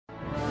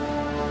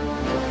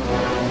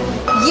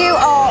You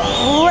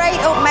are right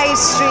up my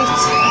street.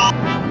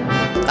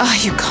 Oh,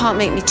 you can't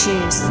make me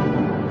choose.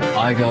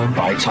 I go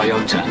by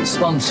Toyota.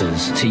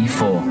 Sponsors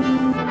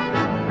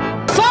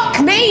T4.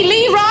 Fuck me,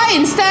 Lee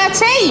Ryan's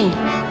 13.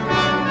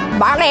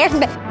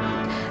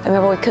 I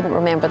remember we couldn't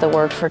remember the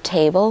word for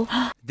table.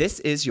 This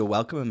is Your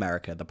Welcome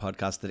America, the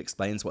podcast that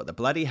explains what the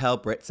bloody hell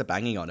Brits are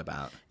banging on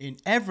about. In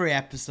every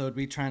episode,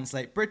 we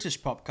translate British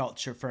pop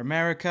culture for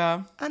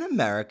America And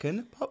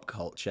American pop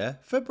culture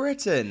for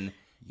Britain.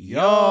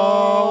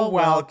 You're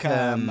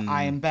welcome.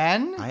 I am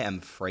Ben. I am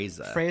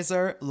Fraser.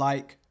 Fraser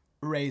like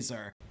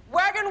razor.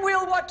 Wagon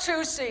wheel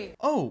Watusi.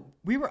 Oh,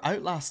 we were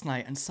out last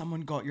night and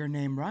someone got your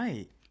name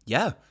right.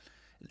 Yeah.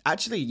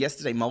 Actually,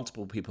 yesterday,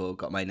 multiple people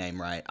got my name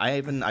right.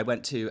 I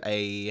went to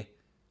a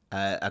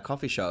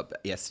coffee shop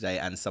yesterday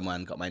and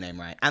someone got my name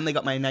right. And they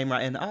got my name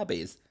right in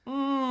Arby's.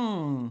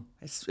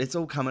 It's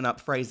all coming up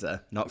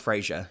Fraser, not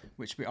Frasier.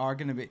 Which we are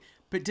going to be.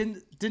 But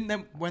didn't they,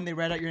 when they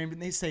read out your name,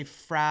 didn't they say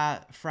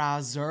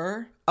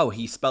Fraser? Oh,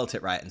 he spelt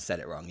it right and said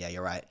it wrong. Yeah,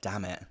 you're right.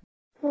 Damn it.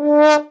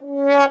 Oh,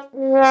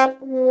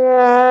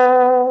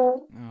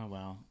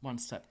 well. One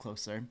step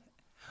closer.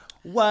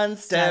 One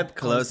step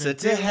closer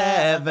to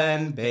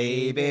heaven,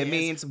 baby,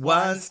 means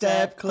one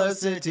step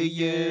closer to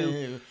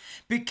you.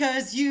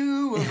 Because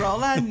you are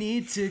all I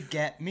need to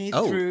get me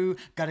through.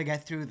 Gotta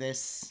get through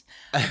this.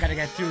 I gotta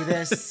get through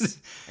this.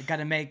 I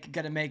gotta make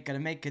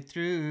it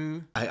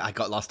through. I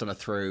got lost on a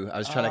through. I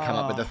was trying to come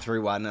up with a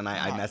through one and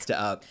I messed it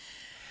up.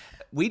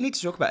 We need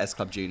to talk about S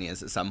Club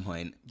Juniors at some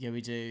point. Yeah,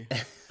 we do.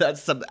 Add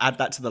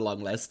that to the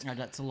long list. Add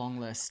that to the long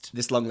list.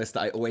 This long list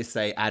that I always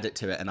say add it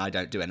to it and I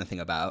don't do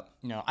anything about.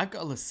 No, I've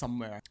got a list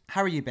somewhere.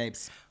 How are you,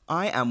 babes?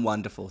 I am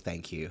wonderful,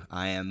 thank you.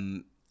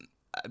 I'm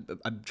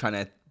trying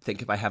to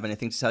think if I have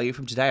anything to tell you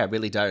from today. I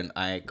really don't.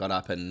 I got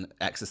up and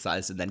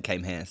exercised and then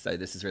came here. So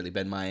this has really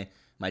been my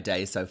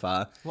day so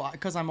far. Well,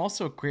 because I'm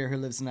also a queer who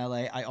lives in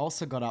LA, I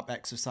also got up,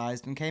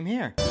 exercised, and came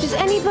here. Does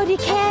anybody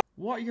care?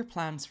 What are your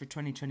plans for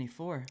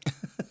 2024?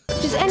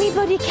 Does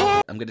anybody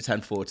care? I'm going to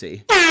turn 40.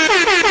 Big.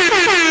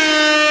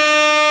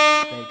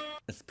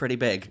 It's pretty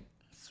big.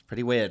 It's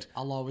pretty weird.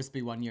 I'll always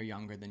be 1 year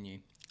younger than you.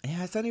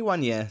 Yeah, it's only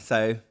 1 year,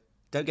 so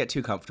don't get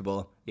too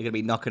comfortable. You're going to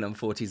be knocking on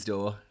 40's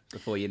door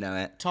before you know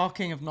it.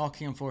 Talking of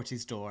knocking on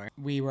 40's door,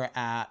 we were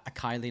at a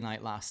Kylie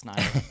night last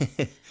night.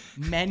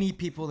 Many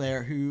people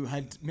there who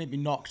had maybe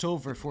knocked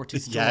over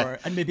 40's door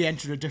and maybe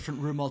entered a different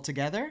room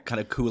altogether.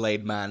 Kind of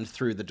Kool-Aid man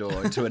through the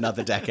door into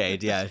another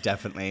decade. Yeah,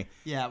 definitely.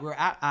 Yeah, we're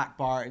at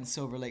Akbar in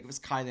Silver Lake. It was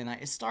Kylie night.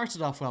 It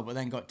started off well, but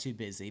then got too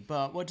busy.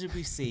 But what did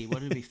we see? What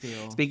did we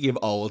feel? Speaking of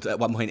old, at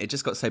one point it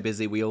just got so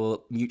busy we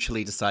all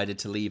mutually decided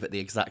to leave at the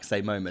exact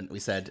same moment. We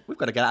said, we've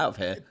got to get out of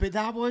here. But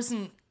that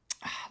wasn't...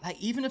 Like,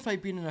 even if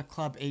I'd been in a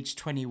club age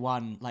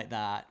 21 like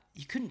that,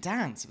 you couldn't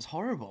dance. It was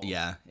horrible.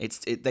 Yeah,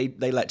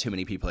 they let too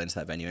many people into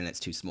that venue and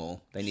it's too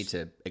small. They need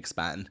to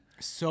expand.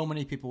 So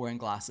many people wearing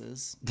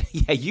glasses.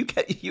 Yeah, you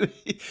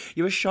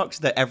were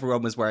shocked that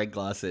everyone was wearing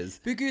glasses.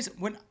 Because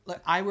when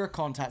I wear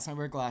contacts and I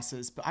wear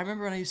glasses, but I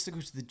remember when I used to go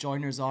to the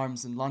Joiner's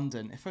Arms in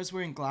London, if I was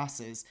wearing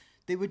glasses,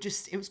 they would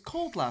just... It was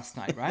cold last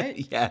night,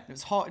 right? Yeah. It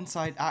was hot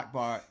inside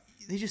Akbar.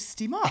 They just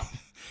steam up.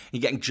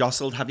 You're getting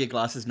jostled, have your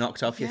glasses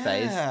knocked off your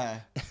face.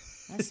 Yeah.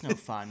 That's no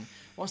fun.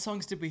 What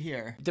songs did we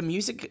hear? The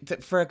music,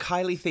 for a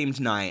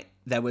Kylie-themed night,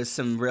 there was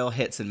some real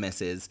hits and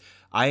misses.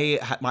 My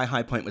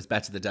high point was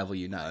Better the Devil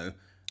You Know.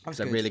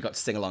 So I really got to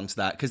sing along to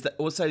that. Because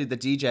also the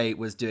DJ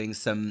was doing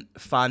some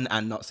fun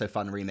and not so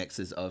fun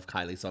remixes of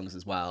Kylie songs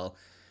as well.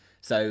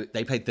 So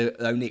they played the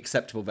only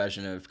acceptable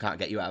version of Can't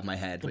Get You Out of My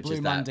Head, which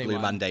is that Blue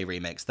Monday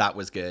remix. That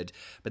was good.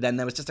 But then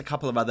there was just a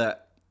couple of other...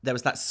 There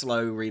was that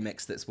slow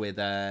remix that's with...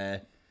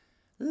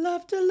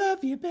 Love to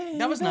love you, baby.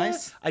 That was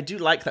nice. I do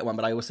like that one,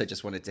 but I also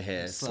just wanted to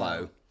hear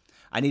slow.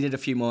 I needed a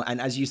few more, and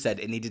as you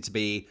said, it needed to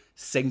be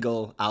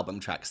single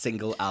album track.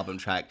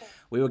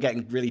 We were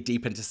getting really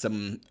deep into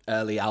some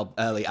early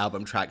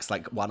album tracks,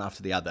 like one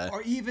after the other.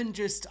 Or even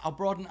just, I'll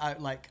broaden out,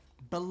 like,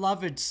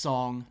 beloved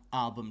song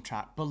album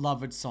track.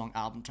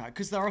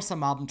 Because there are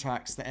some album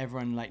tracks that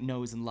everyone, like,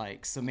 knows and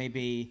likes, so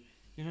maybe,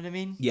 you know what I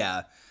mean?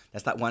 Yeah,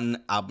 there's that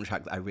one album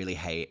track that I really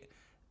hate.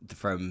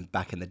 From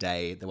back in the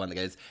day, the one that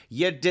goes,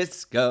 Your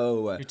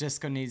disco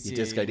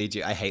needs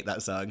you. I hate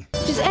that song.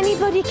 Does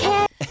anybody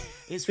care?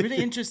 It's really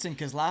interesting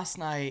because last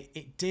night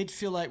it did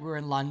feel like we were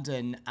in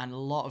London and a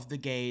lot of the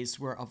gays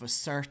were of a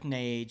certain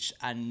age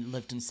and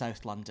lived in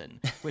South London,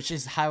 which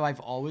is how I've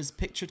always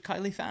pictured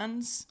Kylie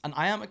fans. And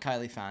I am a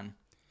Kylie fan.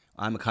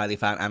 I'm a Kylie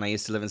fan and I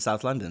used to live in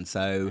South London,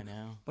 so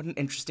what an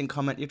interesting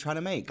comment you're trying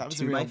to make. That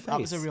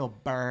was a real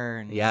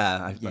burn.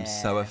 Yeah, I'm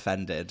so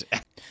offended.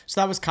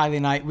 So that was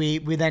Kylie night. We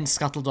then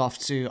scuttled off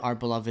to our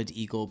beloved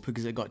Eagle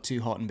because it got too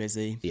hot and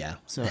busy. Yeah.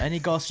 So any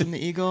goss from the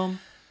Eagle?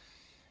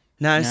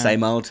 No,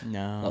 same old.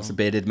 No. Lots of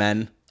bearded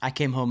men. I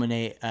came home and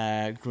ate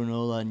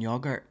granola and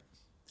yogurt.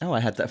 Oh,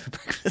 I had that for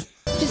breakfast.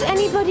 Does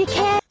anybody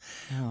care?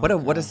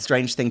 What a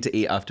strange thing to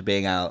eat after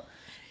being out.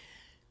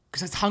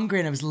 Because I was hungry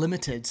and I was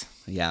limited.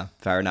 Yeah,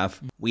 fair enough.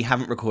 We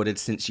haven't recorded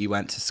since you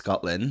went to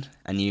Scotland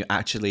and you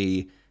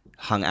actually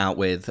hung out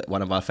with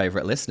one of our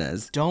favourite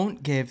listeners.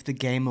 Don't give the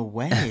game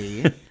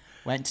away.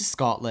 Went to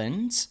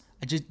Scotland.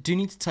 I just do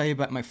need to tell you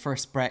about my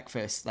first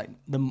breakfast, like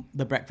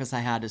the breakfast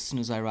I had as soon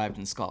as I arrived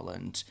in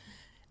Scotland.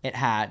 It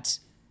had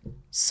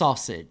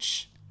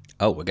sausage.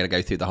 Oh, we're going to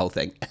go through the whole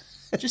thing.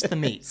 Just the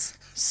meats.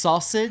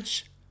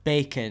 Sausage,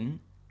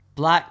 bacon,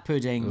 black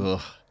pudding,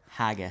 Ugh.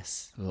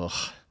 haggis.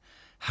 Ugh.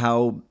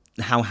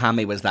 How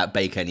hammy was that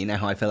bacon? You know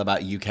how I feel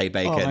about UK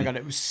bacon. Oh my God,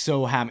 it was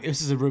so hammy.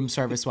 This is a room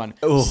service one.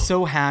 Ugh.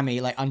 So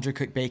hammy, like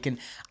undercooked bacon.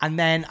 And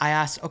then I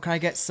asked, oh, can I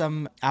get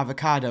some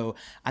avocado?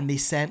 And they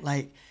sent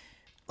like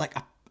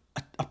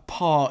a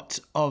pot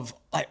of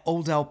like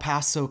old El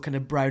Paso kind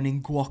of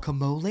browning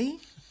guacamole.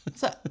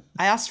 So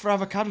I asked for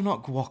avocado,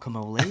 not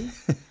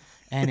guacamole.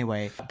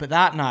 Anyway, but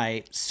that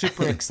night,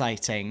 super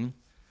exciting.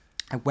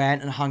 I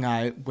went and hung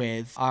out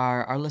with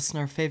our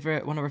listener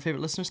favorite, one of our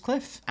favorite listeners,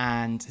 Cliff,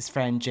 and his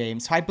friend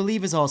James, who I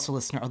believe is also a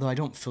listener, although I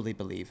don't fully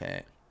believe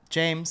it.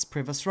 James,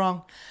 prove us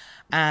wrong.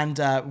 And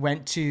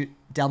went to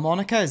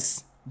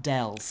Delmonico's,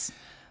 Del's,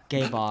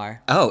 gay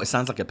bar. Oh, it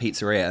sounds like a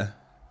pizzeria.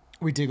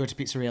 We do go to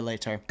pizzeria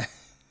later.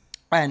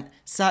 And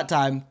sat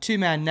down, two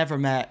men never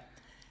met.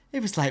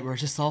 It was like we were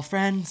just all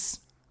friends.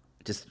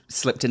 Just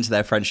slipped into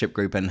their friendship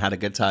group and had a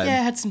good time.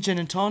 Yeah, had some gin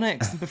and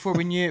tonics. And before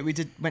we knew it, we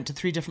went to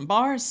 3 different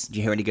bars. Did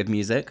you hear any good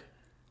music?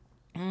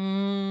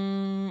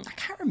 I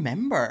can't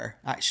remember,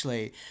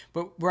 actually.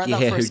 But we're at Did you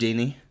that hear first...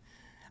 Houdini?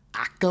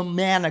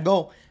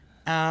 Go.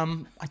 I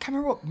can't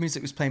remember what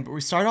music was playing, but we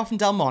started off in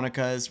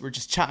Delmonico's. We're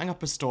just chatting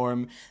up a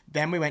storm.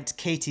 Then we went to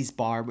Katie's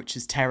bar, which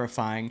is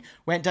terrifying.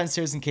 Went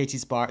downstairs in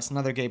Katie's bar. It's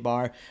another gay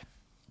bar.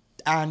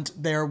 And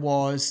there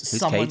was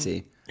someone...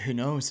 Katie? Who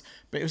knows?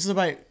 But it was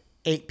about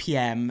 8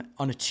 p.m.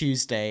 on a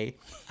Tuesday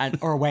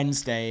or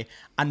Wednesday,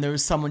 and there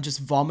was someone just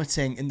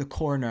vomiting in the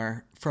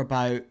corner for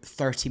about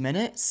 30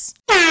 minutes.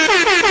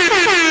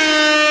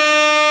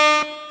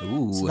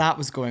 Ooh. So that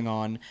was going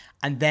on.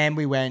 And then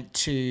we went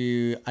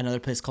to another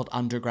place called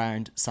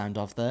Underground, sound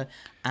of the,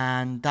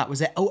 and that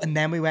was it. Oh, and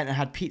then we went and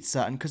had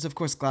pizza. And because, of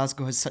course,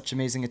 Glasgow has such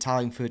amazing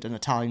Italian food and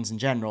Italians in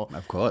general.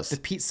 Of course. The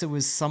pizza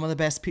was some of the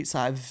best pizza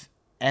I've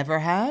ever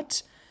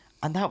had.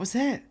 And that was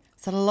it.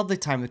 So I had a lovely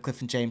time with Cliff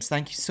and James.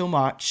 Thank you so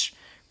much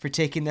for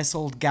taking this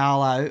old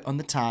gal out on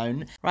the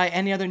town. Right,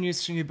 any other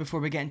news from you before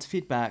we get into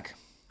feedback?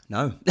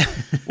 No.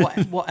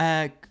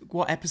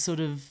 What episode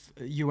of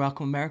You're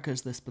Welcome America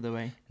is this, by the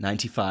way?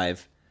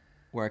 95.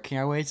 Working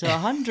our way to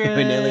 100.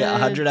 We're nearly at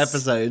 100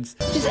 episodes.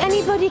 Does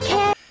anybody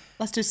care?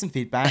 Let's do some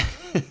feedback.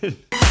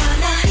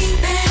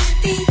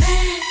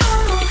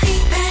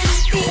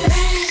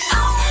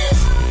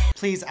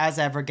 Please, as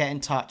ever, get in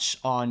touch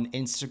on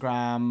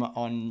Instagram,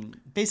 on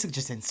basically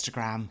just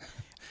Instagram.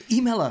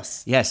 Email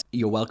us. Yes,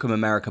 You're Welcome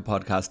America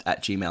podcast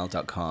at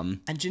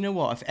gmail.com. And do you know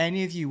what? If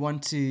any of you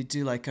want to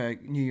do like a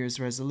New Year's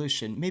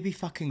resolution, maybe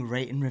fucking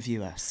rate and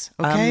review us.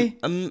 Okay?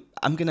 I'm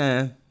going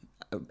to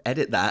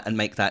edit that and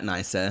make that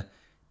nicer.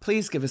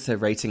 Please give us a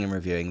rating and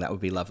reviewing. That would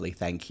be lovely.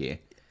 Thank you.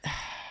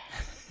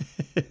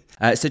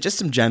 So just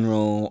some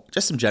general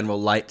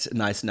light,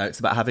 nice notes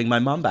about having my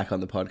mum back on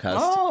the podcast.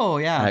 Oh,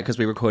 yeah. Because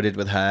we recorded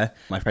with her.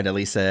 My friend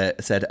Elisa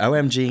said,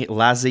 OMG,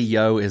 Lazzy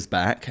Yo is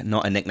back.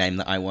 Not a nickname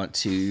that I want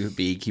to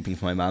be keeping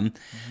for my mum.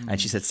 And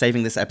she said,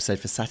 saving this episode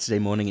for Saturday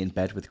morning in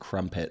bed with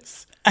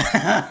crumpets.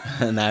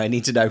 Now I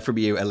need to know from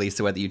you,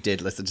 Elisa, whether you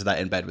did listen to that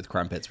in bed with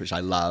crumpets, which I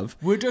love.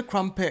 Would a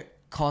crumpet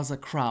cause a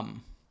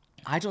crumb?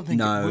 I don't think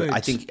it No, would. I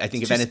think It's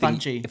if too anything,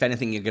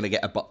 spongy. you're gonna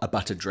get a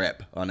butter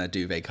drip on a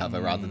duvet cover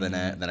rather than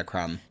a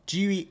crumb. Do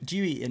you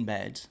eat in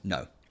bed?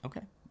 No, Okay.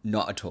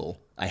 not at all.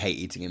 I hate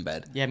eating in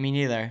bed. Yeah, me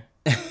neither.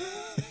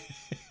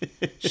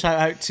 Shout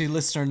out to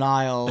listener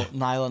Niall.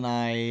 Niall and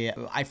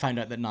I found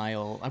out that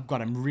Niall,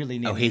 I'm really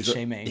naming and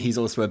shaming. He's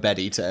also a bed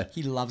eater.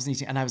 He loves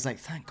eating, and I was like,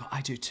 thank God,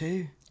 I do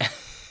too.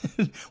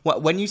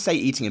 When you say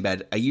eating in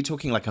bed, are you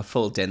talking like a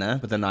full dinner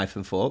with a knife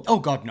and fork? Oh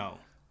God, no.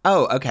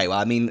 Oh, okay. Well,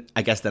 I mean,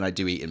 I guess then I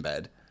do eat in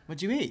bed. What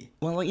do you eat?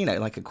 Well,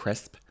 like a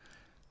crisp.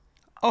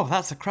 Oh,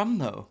 that's a crumb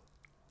though.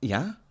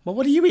 Yeah? Well,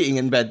 what are you eating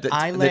in bed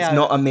that's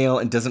not a meal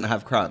and doesn't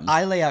have crumbs?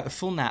 I lay out a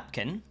full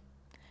napkin,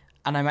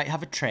 and I might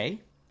have a tray,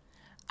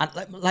 and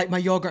like my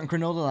yogurt and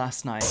granola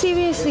last night.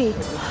 Seriously,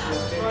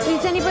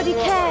 does anybody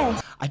care?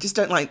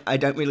 I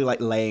don't really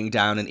like laying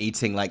down and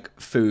eating like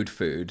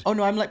food. Oh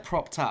no, I'm like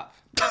propped up.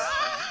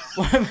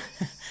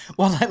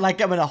 Well,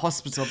 like I'm in a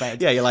hospital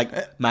bed. Yeah, you're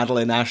like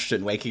Madeline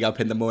Ashton waking up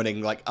in the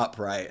morning like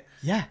upright.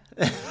 Yeah.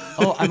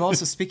 Oh, I'm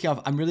also, speaking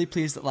of, I'm really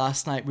pleased that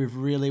last night we've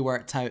really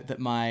worked out that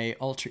my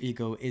alter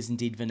ego is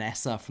indeed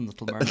Vanessa from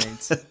Little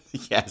Mermaids.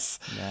 Yes.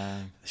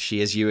 Yeah.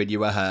 She is you and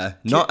you are her.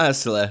 Not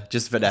Ursula,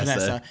 just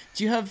Vanessa.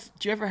 Do you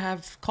ever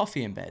have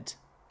coffee in bed?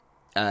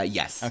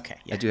 Yes. Okay,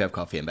 yeah. I do have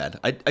coffee in bed.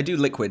 I do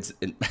liquids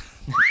in...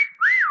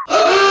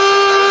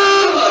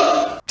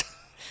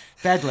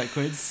 Bed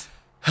liquids.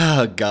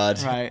 Oh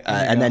God! Right,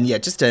 and then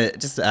just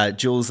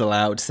Jules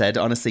Aloud said,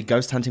 honestly,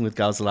 ghost hunting with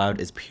girls aloud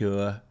is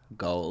pure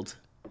gold.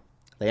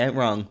 They ain't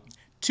wrong.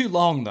 Too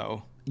long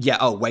though. Yeah,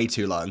 oh, way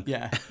too long.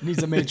 Yeah,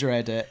 needs a major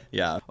edit.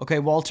 Yeah. Okay,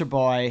 Walter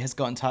Boy has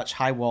got in touch.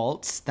 Hi,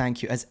 Walt.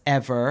 Thank you as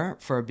ever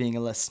for being a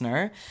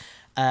listener.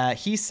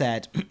 He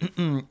said,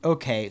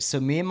 okay, so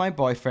me and my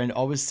boyfriend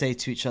always say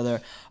to each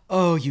other,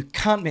 oh, you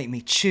can't make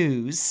me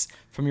choose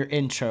from your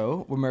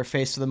intro when we're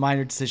faced with a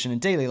minor decision in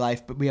daily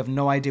life, but we have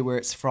no idea where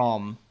it's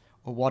from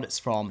or what it's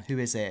from. Who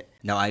is it?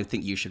 No, I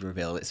think you should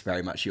reveal it's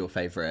very much your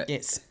favourite.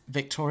 It's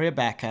Victoria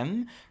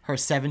Beckham, her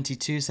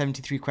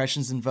 73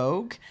 questions in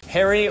Vogue.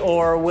 Harry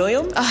or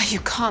William? Oh, you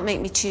can't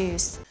make me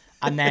choose.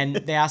 And then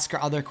they ask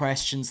her other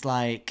questions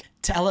like,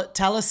 tell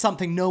us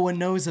something no one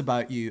knows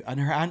about you. And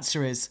her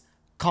answer is,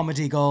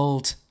 comedy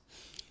gold.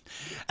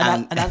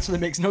 An answer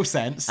that makes no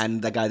sense.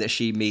 And the guy that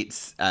she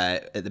meets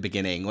at the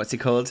beginning, what's he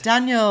called?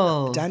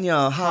 Daniel,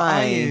 hi. How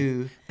are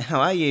you? How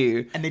are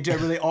you? And they do a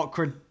really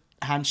awkward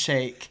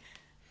handshake.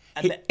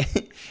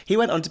 He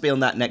went on to be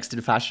on that Next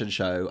in Fashion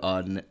show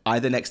on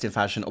either Next in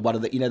Fashion or one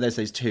of the, there's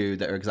those two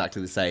that are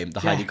exactly the same, the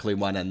Heidi Klum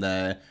one and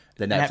the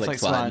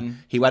Netflix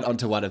one. He went on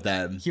to one of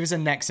them. He was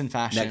in Next in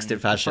Fashion. Next in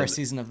Fashion. The first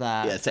season of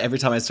that. Yeah, so every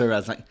time I saw her, I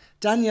was like,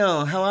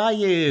 Daniel, how are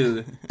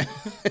you?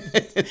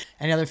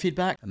 Any other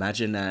feedback?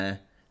 Imagine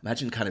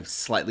kind of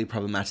slightly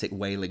problematic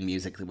wailing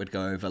music that would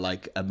go over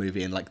like a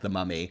movie in like The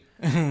Mummy.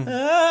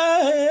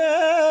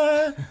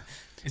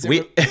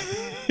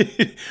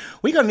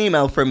 We got an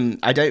email from,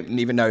 I don't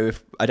even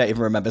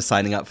remember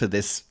signing up for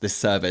this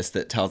service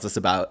that tells us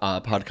about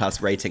our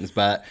podcast ratings,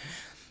 but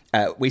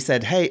we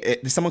said, hey,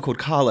 someone called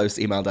Carlos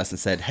emailed us and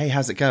said, hey,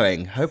 how's it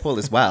going? Hope all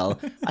is well.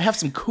 I have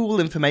some cool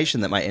information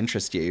that might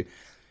interest you.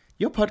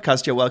 Your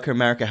podcast, Your Welcome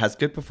America, has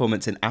good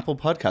performance in Apple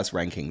Podcast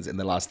rankings in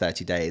the last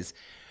 30 days.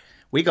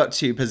 We got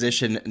to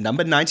position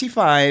number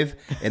 95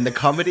 in the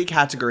comedy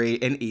category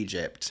in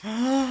Egypt.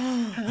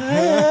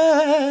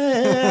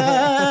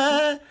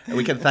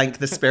 We can thank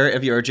the spirit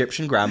of your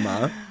Egyptian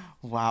grandma.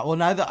 Wow. Well,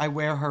 now that I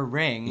wear her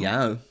ring,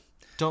 yeah,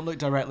 don't look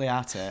directly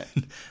at it.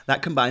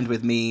 That combined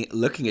with me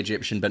looking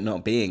Egyptian but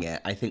not being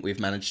it, I think we've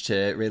managed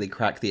to really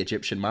crack the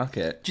Egyptian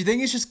market. Do you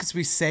think it's just because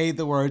we say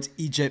the words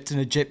Egypt and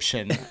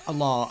Egyptian a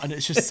lot and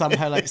it's just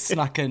somehow like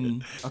snuck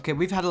in? Okay,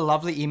 we've had a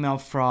lovely email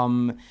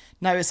from...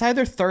 Now, it's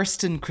either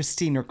Thurston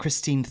Christine or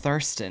Christine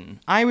Thurston.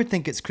 I would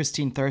think it's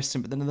Christine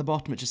Thurston, but then at the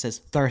bottom it just says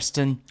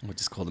Thurston. We'll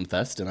just call them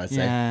Thurston, I'd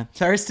say. Yeah.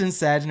 Thurston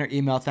said in her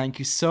email, thank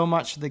you so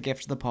much for the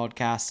gift of the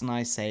podcast. And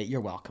I say,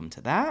 you're welcome to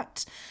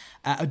that.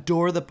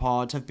 Adore the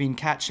pod. Have been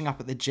catching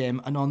up at the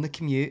gym and on the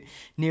commute.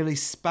 Nearly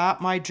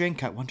spat my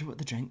drink out. Wonder what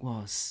the drink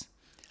was.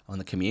 On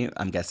the commute,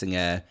 I'm guessing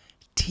a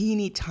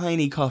teeny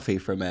tiny coffee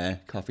from a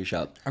coffee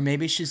shop. Or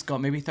maybe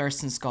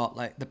Thurston's got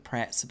like the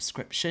Pret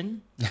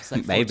subscription. It's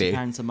like Maybe.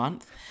 £40 a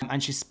month.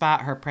 And she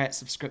spat her Pret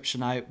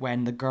subscription out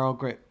when the girl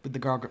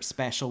group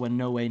special when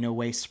No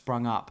Way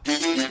sprung up.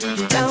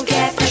 Don't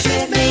get pissed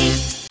with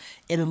me.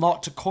 It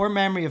unlocked a core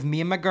memory of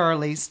me and my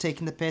girlies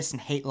taking the piss and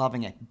hate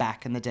loving it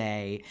back in the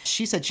day.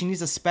 She said she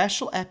needs a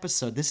special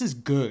episode. This is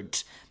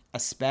good. A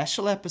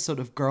special episode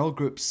of girl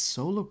group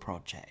solo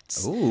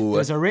projects. Ooh.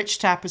 There's a rich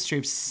tapestry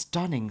of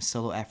stunning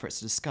solo efforts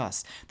to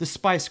discuss. The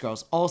Spice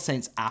Girls, All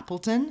Saints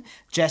Appleton,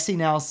 Jessie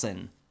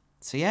Nelson.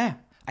 So yeah.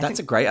 That's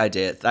a great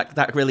idea.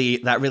 That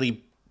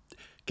really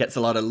gets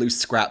a lot of loose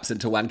scraps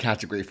into one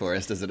category for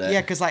us, doesn't it?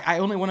 Yeah, because like we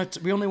only want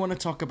to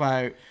talk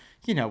about,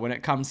 when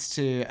it comes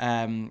to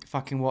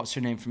fucking what's her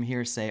name from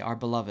Hearsay, our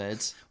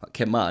beloved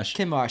Kim Marsh.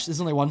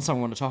 There's only one song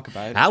I want to talk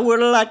about. I would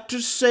like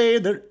to say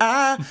that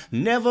I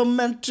never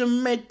meant to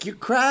make you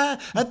cry.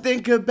 I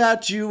think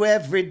about you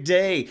every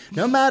day,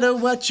 no matter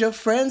what your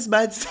friends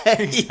might say.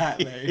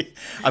 Exactly.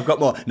 I've got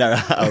more. No,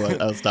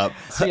 I'll stop.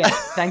 So yeah,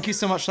 thank you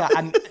so much for that.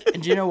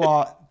 And you know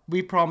what?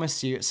 We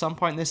promise you at some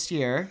point this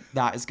year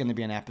that is going to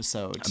be an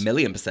episode.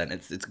 1,000,000%.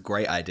 It's a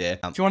great idea.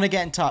 If you want to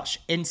get in touch,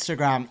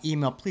 Instagram,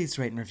 email, please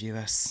rate and review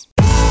us.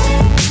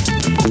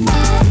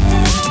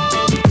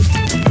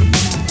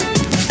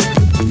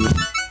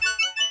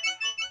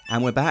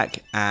 And we're back,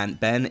 and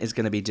Ben is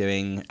going to be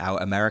doing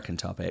our American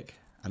topic.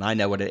 And I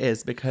know what it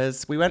is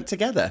because we went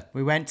together.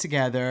 We went to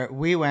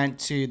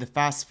the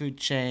fast food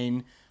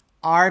chain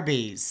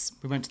Arby's.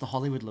 We went to the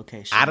Hollywood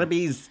location.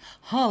 Arby's.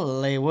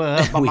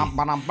 Hollywood.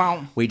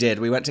 We did.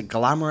 We went to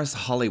glamorous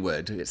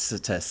Hollywood. It's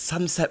to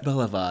Sunset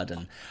Boulevard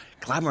and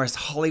glamorous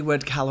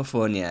Hollywood,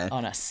 California.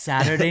 On a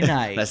Saturday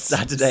night. A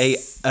Saturday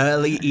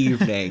early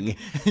evening.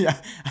 Yeah.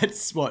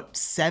 It's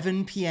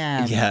 7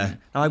 p.m. Yeah.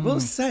 Now, I will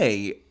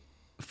say,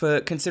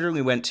 considering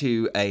we went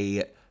to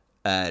a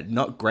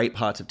not great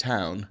part of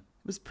town,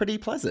 it was pretty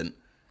pleasant.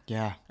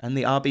 Yeah. And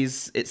the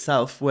Arby's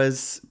itself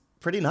was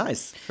pretty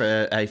nice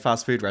for a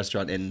fast food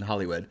restaurant in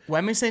Hollywood.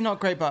 When we say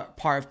not great but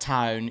part of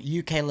town,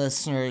 UK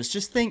listeners,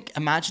 just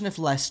imagine if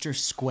Leicester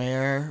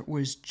Square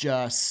was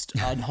just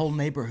a whole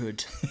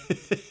neighborhood.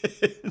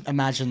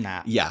 Imagine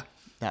that. Yeah.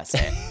 That's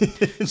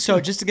it. So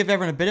just to give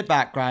everyone a bit of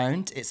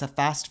background, it's a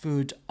fast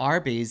food.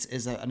 Arby's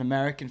is an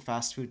American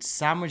fast food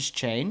sandwich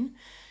chain.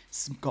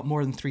 It's got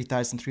more than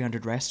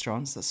 3,300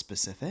 restaurants, that's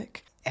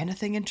specific.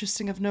 Anything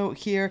interesting of note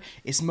here?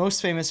 It's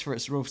most famous for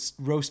its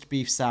roast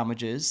beef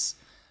sandwiches.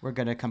 we're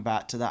going to come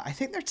back to that. I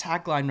think their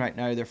tagline right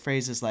now, their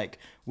phrase is like,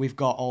 we've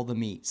got all the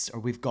meats, or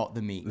we've got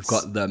the meats. We've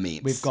got the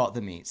meats. We've got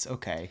the meats.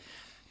 Okay.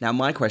 Now,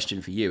 my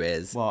question for you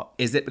is, What?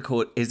 Is it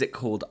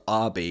called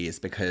Arby's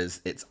because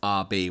it's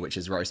RB, which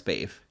is roast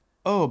beef?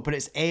 Oh, but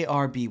it's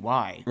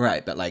ARBY.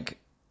 Right, but like,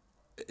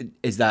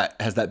 has that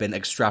been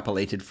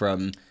extrapolated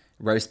from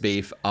roast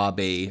beef,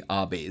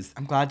 Arby's?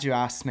 I'm glad you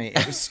asked me.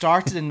 It was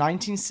started in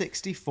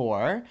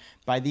 1964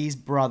 by these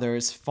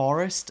brothers,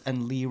 Forrest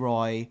and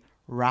Leroy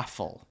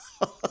Raffle.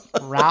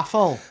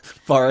 Raffle.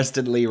 Forrest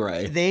and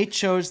Leroy. They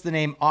chose the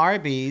name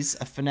Arby's,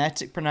 a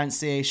phonetic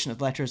pronunciation of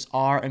letters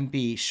R and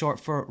B, short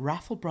for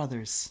Raffle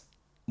Brothers.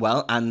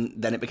 Well, and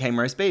then it became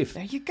roast beef.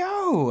 There you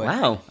go.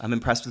 Wow, I'm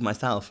impressed with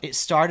myself. It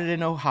started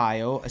in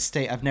Ohio, a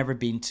state I've never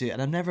been to,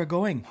 and I'm never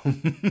going.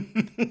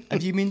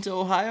 Have you been to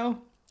Ohio?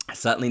 I've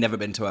certainly never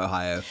been to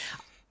Ohio.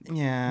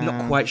 Yeah.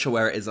 Not quite sure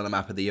where it is on a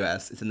map of the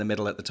US. It's in the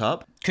middle at the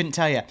top. Couldn't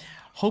tell you.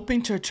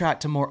 Hoping to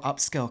attract a more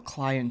upscale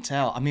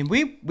clientele. I mean,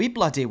 we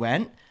bloody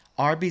went.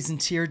 Arby's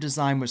interior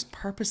design was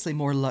purposely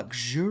more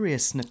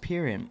luxurious in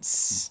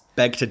appearance.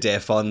 Beg to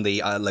diff on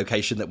the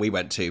location that we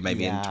went to,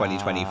 maybe in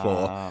 2024.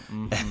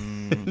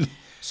 Mm-hmm.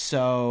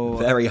 So...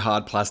 Very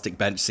hard plastic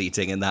bench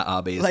seating in that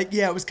Arby's. Like,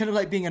 yeah, it was kind of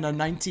like being in a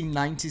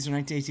 1990s or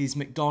 1980s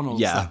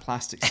McDonald's, Yeah. that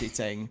plastic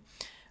seating.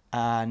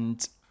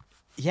 And...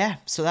 yeah,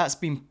 so that's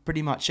been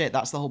pretty much it.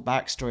 That's the whole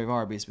backstory of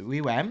Arby's. But we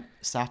went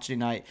Saturday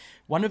night.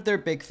 One of their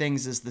big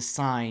things is the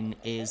sign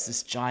is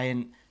this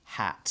giant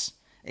hat.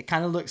 It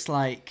kind of looks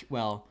like,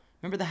 well,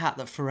 remember the hat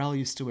that Pharrell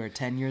used to wear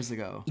 10 years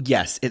ago?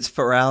 Yes, it's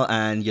Pharrell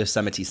and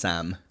Yosemite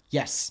Sam.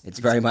 Yes. It's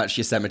very much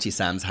Yosemite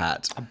Sam's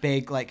hat. A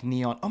big, like,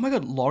 neon... Oh my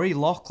God, Lori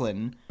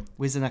Loughlin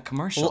was in a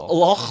commercial.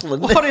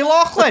 Loughlin. Lori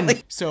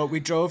Loughlin! So we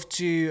drove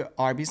to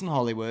Arby's in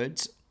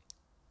Hollywood.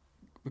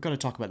 We've got to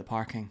talk about the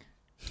parking.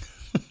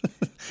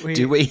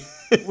 Do we?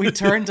 We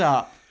turned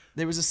up.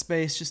 There was a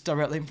space just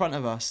directly in front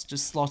of us,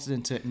 just slotted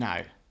into it.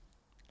 Now,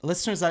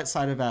 listeners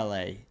outside of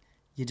LA,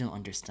 you don't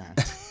understand.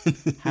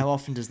 How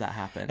often does that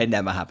happen? It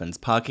never happens.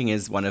 Parking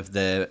is one of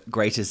the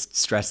greatest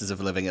stresses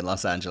of living in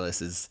Los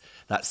Angeles, is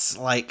that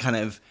slight kind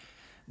of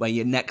where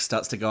your neck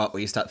starts to go up,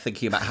 where you start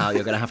thinking about how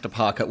you're going to have to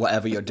park at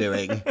whatever you're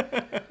doing,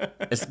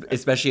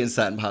 especially in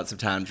certain parts of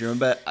town. Do you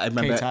remember? I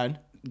remember K-Town.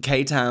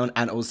 K-Town,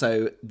 and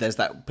also there's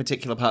that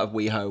particular part of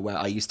WeHo where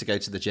I used to go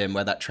to the gym,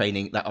 where that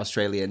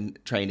Australian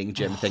training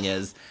gym thing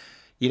is.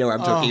 You know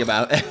what I'm talking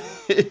about.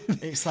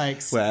 It's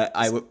like... where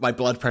my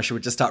blood pressure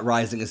would just start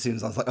rising as soon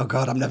as I was like, oh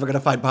God, I'm never going to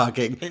find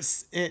parking.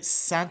 It's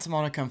Santa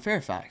Monica and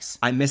Fairfax.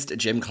 I missed a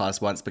gym class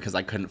once because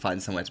I couldn't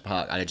find somewhere to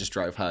park, and I just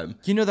drove home.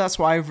 You know, that's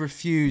why I've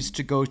refused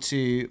to go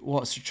to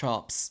What's Your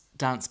Chops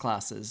dance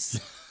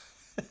classes.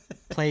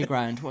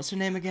 Playground. What's her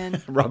name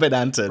again? Robin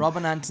Anton.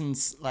 Robin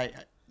Anton's, like...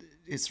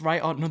 It's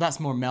right on... No, that's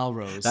more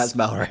Melrose. That's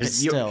Melrose. But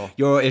still.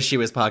 Your issue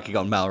is parking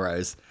on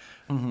Melrose.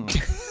 Mm-hmm.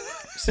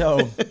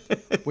 So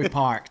we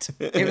parked.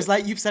 It was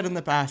like you've said in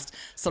the past,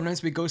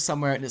 sometimes we go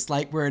somewhere and it's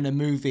like we're in a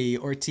movie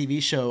or a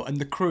TV show and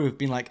the crew have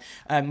been like,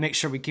 make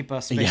sure we keep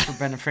a space for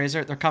Ben and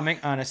Fraser. They're coming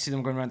and I see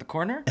them going around the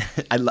corner.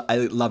 I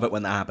love it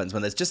when that happens,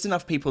 when there's just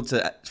enough people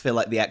to feel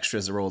like the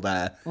extras are all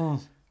there.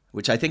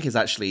 Which I think is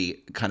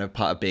actually kind of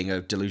part of being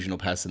a delusional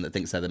person that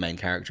thinks they're the main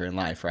character in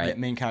life, right? Yeah,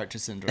 main character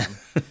syndrome.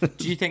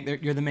 Do you think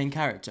that you're the main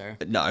character?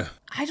 No.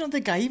 I don't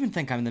think I even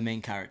think I'm the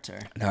main character.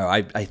 No,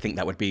 I think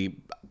that would be,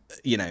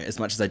 you know, as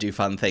much as I do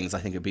fun things, I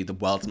think it'd be the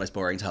world's most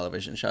boring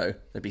television show.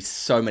 There'd be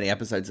so many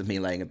episodes of me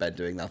laying in bed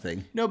doing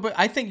nothing. No, but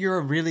I think you're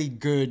a really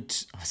good...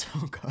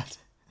 Oh, God.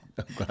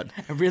 Oh, God.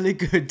 A really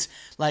good,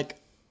 like...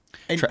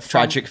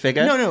 Tragic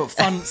figure? No,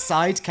 fun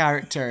side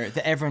character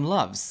that everyone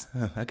loves.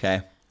 Oh,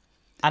 okay.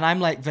 And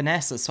I'm like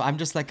Vanessa, so I'm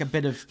just like a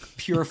bit of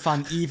pure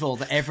fun evil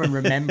that everyone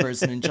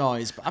remembers and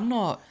enjoys. But I'm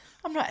not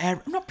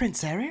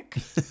Prince Eric.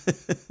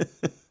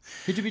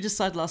 Who did we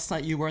decide last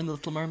night you were in The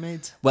Little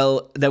Mermaid?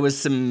 Well,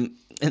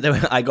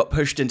 I got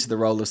pushed into the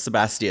role of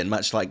Sebastian,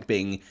 much like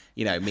being,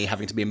 you know, me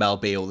having to be Mel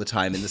B all the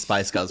time in the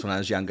Spice Girls when I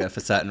was younger for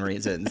certain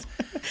reasons.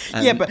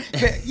 Yeah, but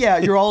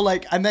you're all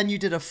like, and then you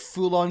did a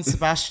full-on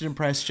Sebastian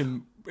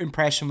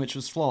impression which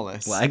was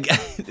flawless. Well,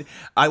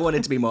 I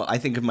wanted to be more, I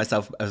think of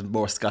myself as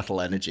more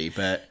Scuttle energy,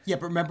 but... Yeah,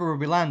 but remember where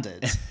we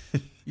landed?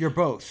 You're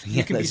both.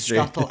 You can be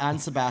Scuttle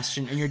and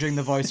Sebastian, and you're doing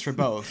the voice for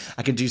both.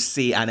 I can do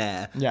sea and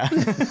air. Yeah.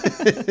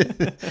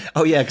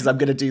 Oh yeah, because I'm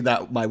going to do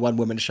that, my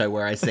one-woman show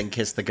where I sing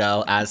Kiss the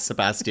Girl as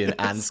Sebastian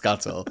and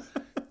Scuttle.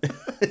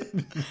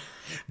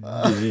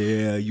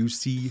 There you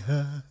see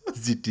her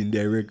sitting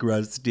there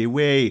across the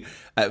way.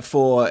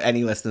 For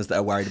any listeners that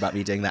are worried about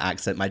me doing that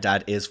accent, my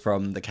dad is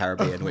from the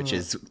Caribbean, which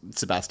is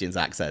Sebastian's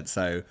accent.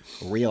 So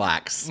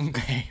relax.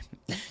 Okay.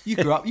 You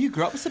grew up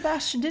with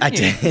Sebastian, didn't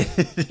you? I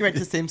did. You went to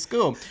the same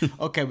school.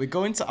 Okay, we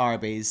go into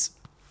Arby's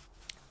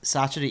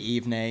Saturday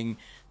evening.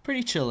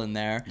 Pretty chill in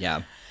there.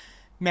 Yeah.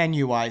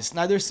 Menu-wise.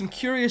 Now, there's some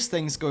curious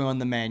things going on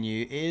the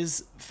menu. It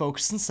is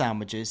focused on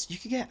sandwiches. You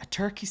could get a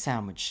turkey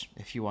sandwich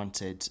if you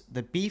wanted.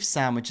 The beef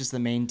sandwich is the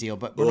main deal,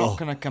 but we're not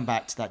going to come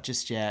back to that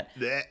just yet.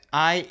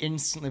 I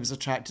instantly was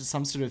attracted to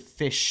some sort of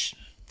fish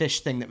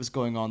fish thing that was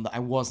going on that I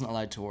wasn't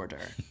allowed to order.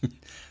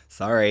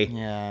 Sorry.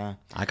 Yeah.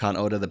 I can't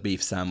order the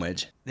beef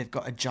sandwich. They've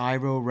got a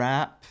gyro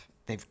wrap.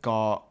 They've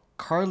got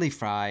curly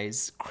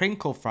fries,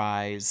 crinkle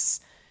fries,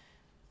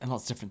 and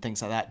lots of different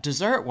things like that.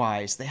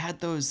 Dessert-wise, they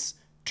had those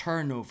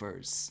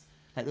turnovers,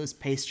 like those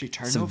pastry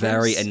turnovers. Some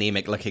very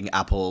anemic-looking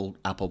apple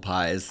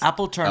pies.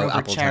 Apple turnover,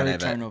 apple cherry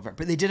turnover.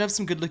 But they did have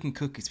some good-looking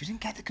cookies. We didn't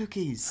get the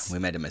cookies. We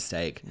made a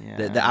mistake.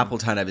 Yeah. The apple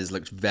turnovers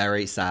looked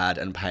very sad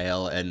and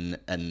pale and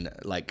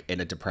like in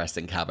a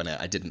depressing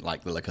cabinet. I didn't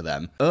like the look of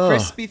them. Ugh.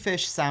 Crispy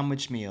fish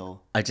sandwich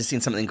meal. I just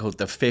seen something called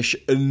the fish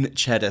and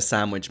cheddar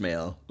sandwich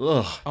meal.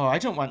 Ugh. Oh, I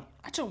don't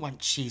want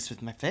cheese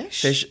with my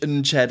fish. Fish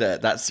and cheddar.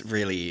 That's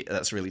really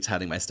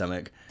turning my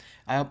stomach.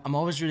 I'm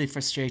always really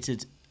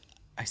frustrated.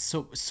 I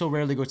so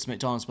rarely go to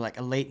McDonald's, but like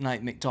a late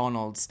night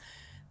McDonald's,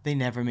 they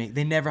never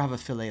have a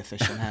fillet of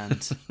fish in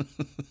hand.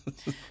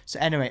 So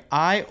anyway,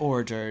 I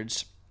ordered.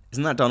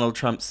 Isn't that Donald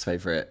Trump's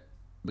favorite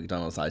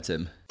McDonald's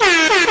item? I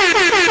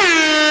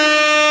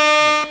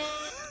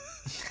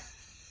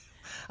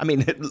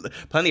mean,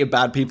 plenty of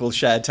bad people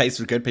share taste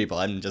with good people.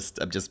 I'm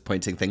just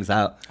pointing things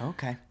out.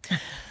 Okay.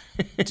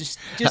 Just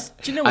do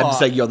you know what? I'm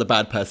saying you're the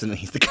bad person and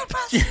he's the good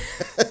person.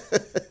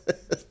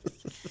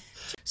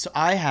 So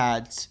I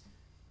had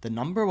the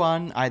number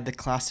one. I had the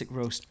classic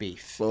roast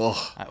beef. Ugh.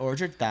 I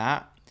ordered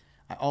that.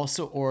 I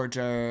also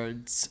I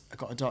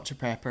got a Dr.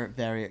 Pepper,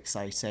 very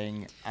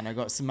exciting, and I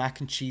got some mac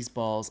and cheese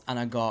balls, and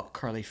I got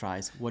curly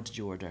fries. What did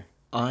you order?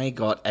 I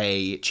got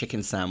a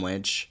chicken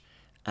sandwich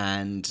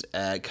and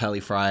curly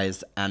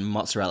fries and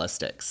mozzarella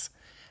sticks.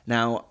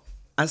 Now,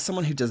 as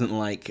someone who doesn't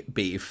like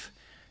beef,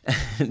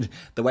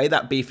 the way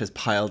that beef is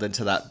piled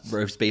into that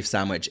roast beef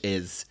sandwich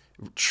is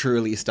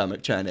truly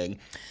stomach churning.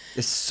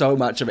 There's so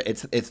much of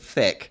it. It's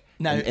thick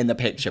in the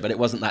picture, but it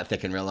wasn't that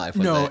thick in real life,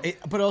 was it?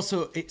 But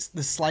also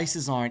the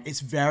slices aren't. It's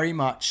very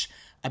much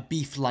a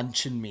beef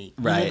luncheon meat.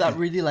 You Right. know that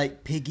really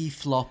like piggy,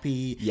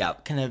 floppy,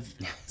 Yep. kind of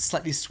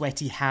slightly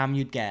sweaty ham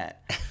you'd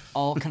get,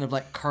 all kind of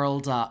like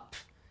curled up,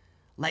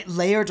 like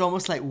layered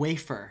almost like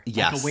wafer.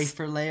 Yes. Like a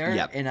wafer layer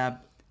Yep. in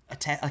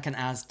like an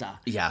Asda.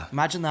 Yeah.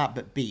 Imagine that,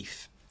 but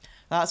beef.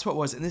 That's what it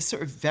was. And this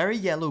sort of very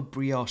yellow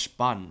brioche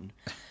bun.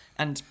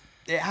 And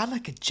it had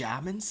like a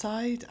jam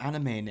inside and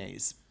a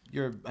mayonnaise.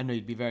 I know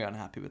you'd be very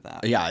unhappy with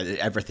that. Yeah,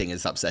 everything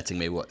is upsetting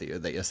me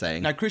that you're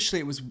saying. Now,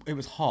 crucially, it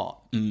was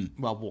hot.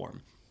 Well,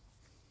 warm.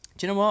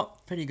 Do you know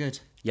what? Pretty good.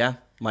 Yeah,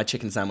 my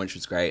chicken sandwich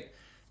was great.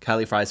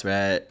 Curly fries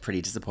were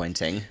pretty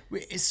disappointing.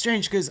 It's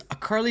strange because a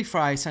curly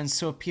fry sounds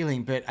so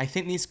appealing, but I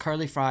think these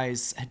curly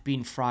fries had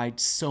been fried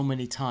so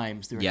many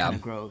times they were kind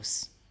of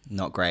gross.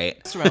 Not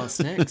great. Mozzarella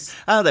sticks.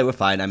 Oh, they were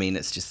fine. I mean,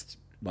 it's just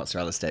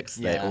mozzarella sticks.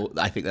 Yeah.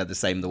 I think they're the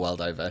same the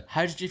world over.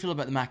 How did you feel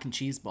about the mac and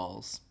cheese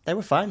balls? They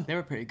were fine. They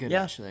were pretty good,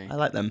 Yeah, actually. I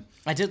like them.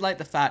 I did like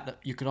the fact that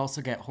you could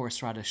also get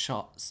horseradish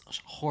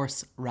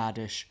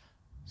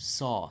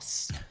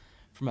sauce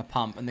from a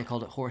pump, and they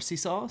called it horsey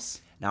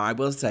sauce. Now, I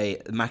will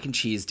say, mac and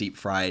cheese deep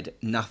fried,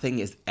 nothing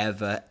is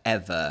ever,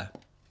 ever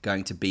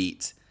going to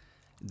beat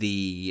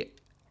the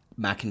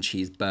mac and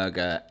cheese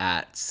burger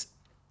at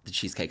the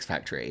Cheesecake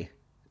Factory.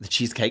 The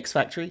Cheesecake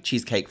Factory.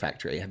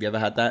 Have you ever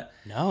had that?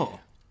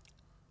 No.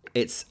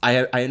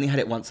 I only had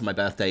it once on my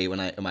birthday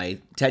on my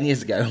 10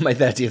 years ago, on my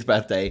 30th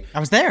birthday. I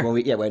was there.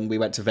 When we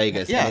went to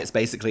Vegas. Yeah. And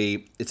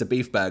it's a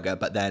beef burger,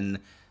 but then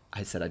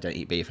I said I don't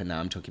eat beef, and now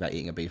I'm talking about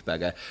eating a beef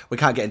burger. We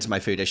can't get into my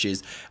food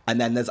issues.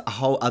 And then there's a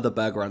whole other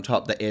burger on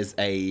top that is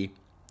a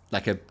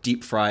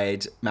deep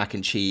fried mac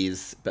and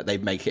cheese, but they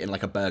make it in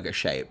like a burger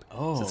shape.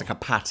 Oh. So it's like a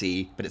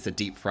patty, but it's a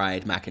deep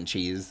fried mac and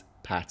cheese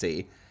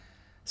patty.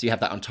 So you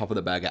have that on top of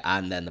the burger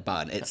and then the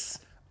bun. It's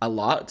a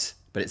lot,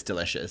 but it's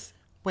delicious.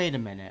 Wait a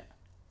minute.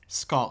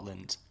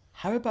 Scotland.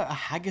 How about a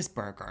haggis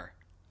burger?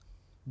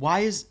 Why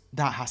is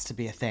that has to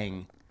be a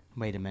thing?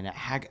 Wait a minute.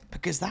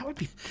 Because that would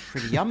be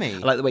pretty yummy. I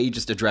like the way you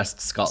just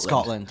addressed Scotland.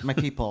 Scotland, my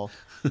people.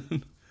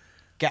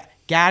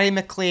 Gary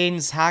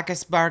McLean's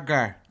haggis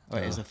burger. Oh,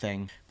 it is a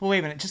thing. But wait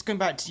a minute. Just going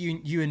back to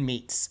you and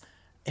meats.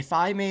 If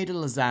I made a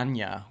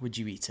lasagna, would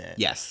you eat it?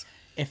 Yes.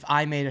 If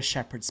I made a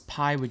shepherd's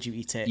pie, would you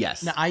eat it?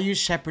 Yes. Now, I use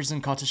shepherd's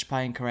and cottage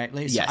pie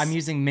incorrectly, so Yes. I'm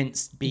using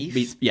minced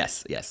beef.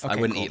 Yes. I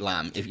wouldn't cool. eat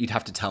lamb. If you'd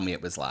have to tell me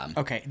it was lamb.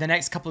 Okay, the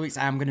next couple of weeks,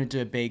 I am going to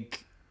do a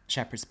big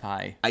shepherd's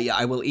pie.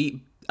 I will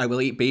eat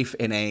beef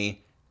in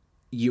a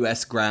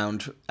US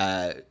ground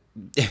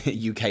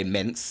UK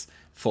mince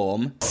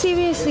form.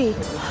 Seriously,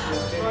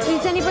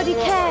 does anybody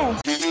care?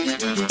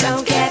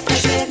 Don't get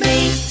fresh with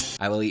me.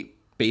 I will eat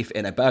beef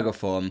in a burger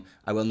form.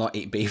 I will not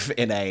eat beef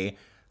in a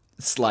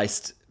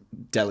sliced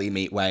deli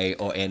meat way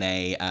or in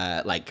a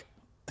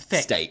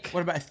Thick. steak.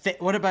 What about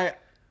What about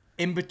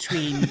in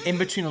between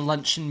a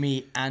luncheon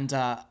meat and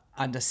a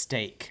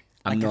steak?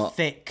 I'm not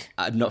thick.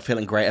 I'm not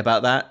feeling great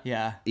about that.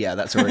 Yeah. Yeah,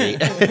 that's already.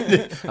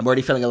 I'm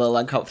already feeling a little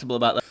uncomfortable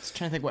about that. Just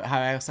trying to think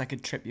how else I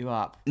could trip you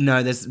up. No,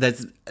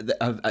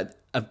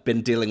 I've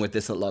been dealing with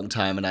this a long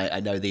time, and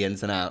I know the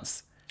ins and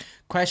outs.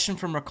 Question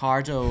from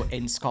Ricardo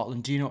in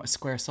Scotland. Do you know what a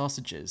square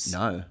sausage is?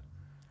 No.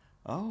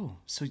 Oh,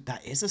 so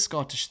that is a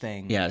Scottish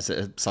thing. Yeah, is it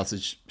a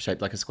sausage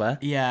shaped like a square?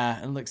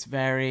 Yeah, it looks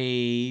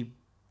very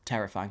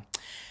terrifying.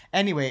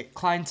 Anyway,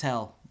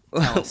 clientele.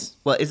 Tell us.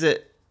 Well, is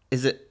it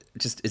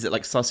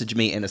like sausage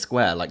meat in a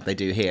square like they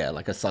do here,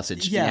 like a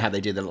sausage? You know how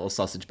they do the little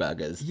sausage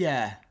burgers.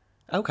 Yeah.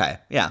 Okay.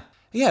 Yeah.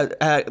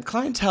 Yeah.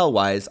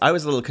 Clientele-wise, I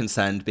was a little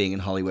concerned being in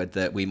Hollywood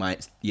that we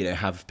might,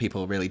 have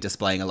people really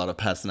displaying a lot of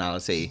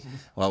personality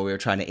while we were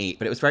trying to eat.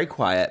 But it was very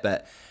quiet.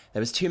 But there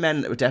was two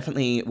men that were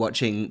definitely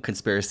watching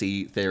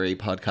conspiracy theory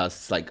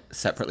podcasts like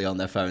separately on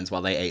their phones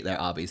while they ate their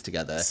Arby's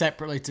together.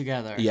 Separately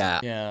together. Yeah.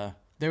 Yeah.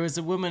 There was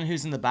a woman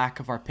who's in the back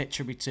of our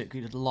picture we took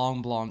who had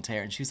long blonde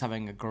hair, and she was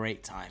having a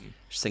great time.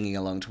 Singing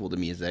along to all the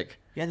music.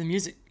 Yeah, the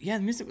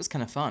music was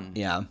kind of fun.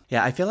 Yeah.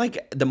 Yeah, I feel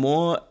like the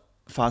more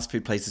fast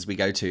food places we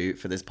go to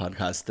for this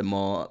podcast, the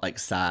more like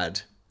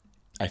sad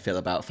I feel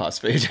about fast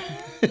food.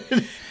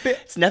 But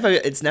it's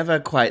never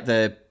quite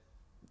the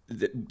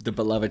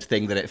beloved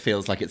thing that it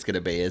feels like it's going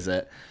to be, is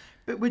it?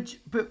 But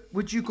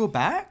would you go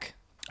back?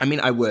 I mean,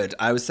 I would.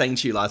 I was saying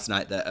to you last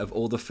night that of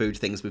all the food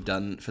things we've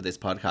done for this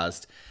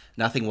podcast,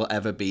 nothing will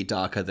ever be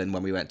darker than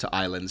when we went to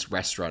Island's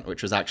restaurant,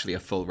 which was actually a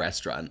full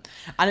restaurant.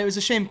 And it was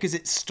a shame because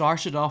it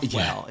started off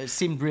well. It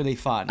seemed really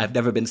fun. I've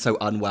never been so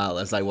unwell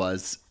as I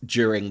was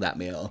during that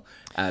meal.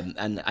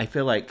 And I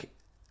feel like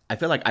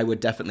I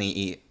would definitely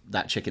eat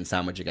that chicken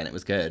sandwich again. It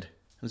was good.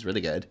 It was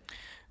really good.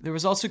 There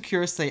was also,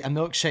 curiously, a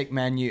milkshake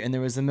menu, and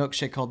there was a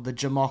milkshake called the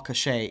Jamaica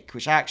Shake,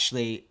 which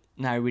actually,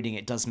 now reading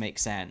it, does make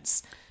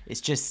sense.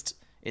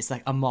 It's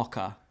like a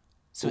mocha.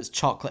 So it's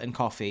chocolate and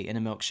coffee in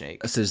a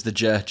milkshake. So it's the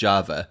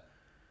Java.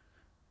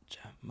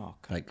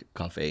 Mocha. Like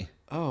coffee.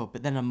 Oh,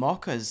 but then a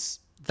mocha's...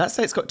 That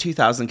say it's got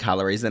 2,000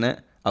 calories in it?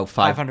 Oh,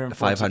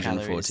 540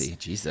 calories.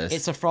 Jesus.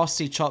 It's a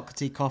frosty,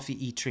 chocolatey,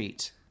 coffee-y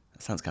treat.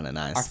 That sounds kind of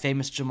nice. Our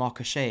famous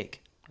Jamaica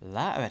Shake.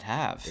 That I would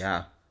have.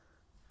 Yeah.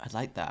 I'd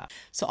like that.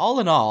 So all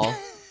in all,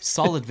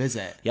 solid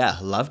visit. Yeah,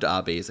 loved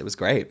Arby's. It was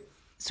great.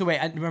 So wait,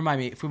 and remind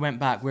me, if we went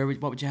back, what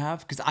would you have?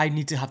 Because I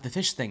need to have the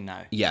fish thing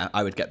now. Yeah,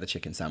 I would get the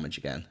chicken sandwich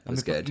again. It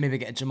was good. Maybe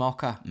get a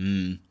Jamaica.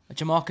 A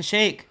Jamaica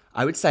Shake.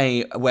 I would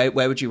say, where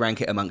would you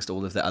rank it amongst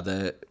all of the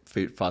other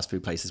fast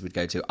food places we'd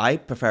go to? I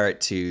prefer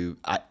it to,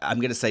 I'm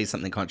going to say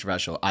something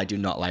controversial. I do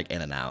not like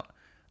In-N-Out.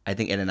 I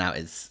think In-N-Out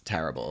is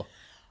terrible.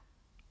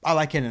 I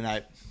like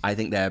In-N-Out. I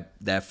think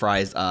their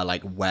fries are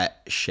like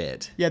wet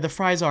shit. Yeah, the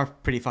fries are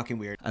pretty fucking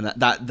weird. And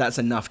that's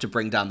enough to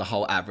bring down the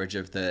whole average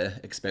of the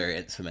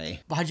experience for me.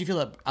 But how do you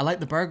feel? I like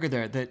the burger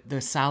there.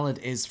 The salad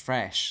is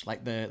fresh,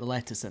 like the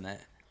lettuce in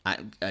it.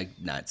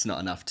 No, it's not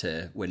enough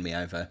to win me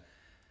over.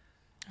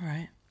 All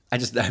right. I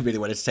really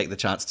wanted to take the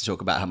chance to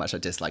talk about how much I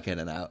dislike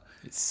In-N-Out.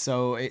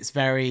 It's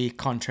very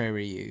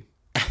contrary you.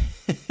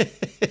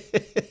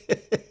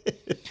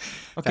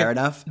 Okay, fair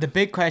enough. The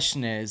big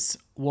question is,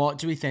 what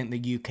do we think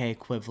the UK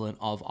equivalent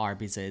of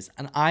Arby's is?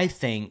 And I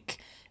think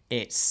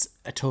it's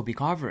a Toby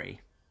Carvery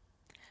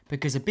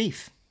because of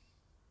beef.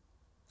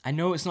 I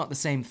know it's not the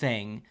same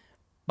thing,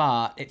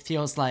 but it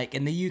feels like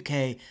in the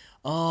UK,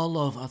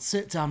 I'll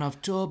sit down,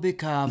 have Toby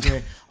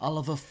Carvery, I'll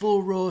have a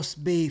full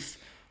roast beef,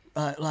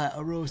 like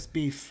a roast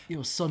beef,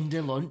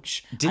 Sunday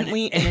lunch. And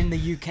in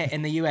the UK,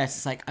 in the US,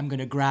 it's like, I'm going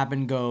to grab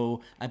and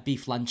go a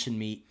beef luncheon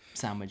meat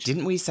sandwich.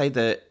 Didn't we say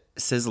that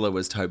Sizzler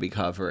was Toby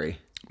Carvery?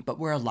 But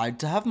we're allowed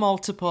to have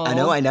multiple. I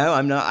know.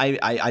 I'm not.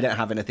 I don't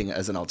have anything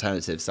as an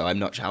alternative, so I'm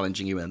not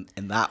challenging you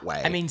in that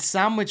way. I mean,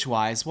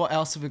 sandwich-wise, what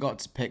else have we got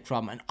to pick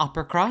from? An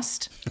upper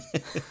crust?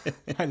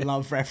 I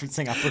love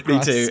referencing upper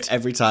crust. Me too.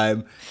 Every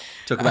time.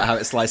 Talk about how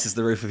it slices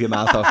the roof of your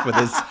mouth off with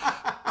his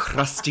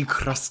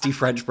crusty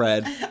French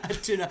bread.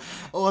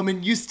 I'm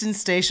in Euston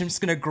Station. I'm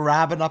just going to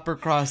grab an upper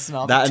crust and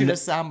I'll have a tuna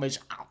sandwich.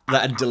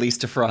 That and Delice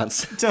de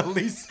France.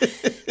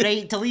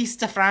 Delice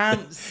de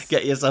France.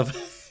 Get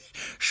yourself...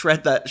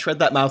 Shred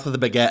that mouth with a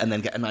baguette and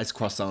then get a nice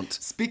croissant.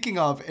 Speaking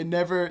of, it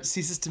never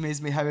ceases to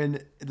amaze me how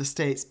in the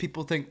States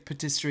people think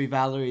Patisserie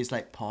Valerie is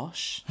like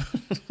posh.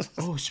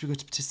 Oh, should we go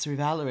to Patisserie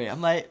Valerie?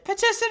 I'm like,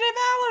 Patisserie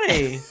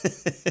Valerie!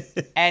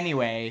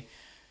 Anyway,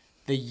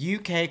 the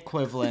UK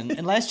equivalent,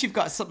 unless you've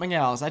got something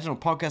else, I don't know,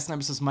 podcast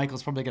nemesis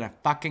Michael's probably going to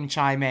fucking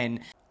chime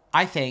in.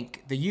 I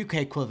think the UK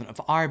equivalent of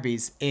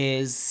Arby's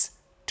is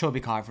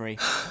Toby Carvery.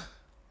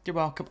 You're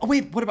welcome. Oh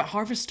wait, what about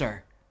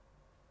Harvester?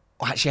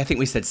 Actually, I think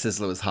we said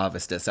Sizzler was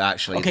Harvester, so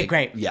actually... Okay,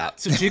 great. Yeah.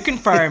 So to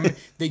confirm,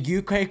 the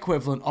UK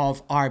equivalent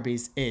of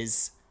Arby's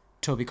is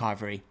Toby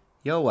Carvery.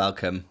 You're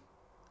welcome.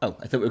 Oh,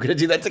 I thought we were going to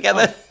do that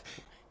together. Oh.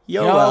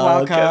 You're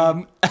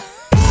welcome.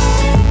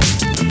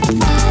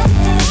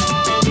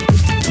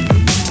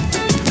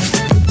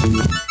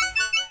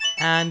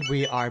 And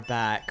we are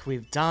back.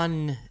 We've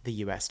done the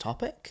US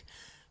topic.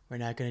 We're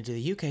now going to do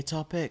the UK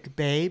topic.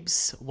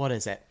 Babes, what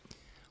is it?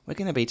 We're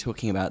going to be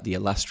talking about the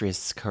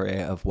illustrious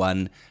career of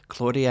one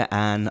Claudia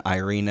Ann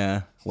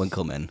Irina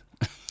Winkleman.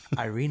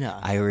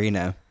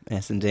 Irina,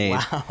 yes indeed.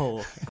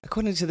 Wow.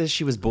 According to this,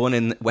 she was born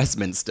in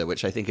Westminster,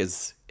 which I think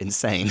is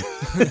insane.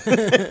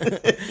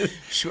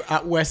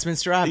 At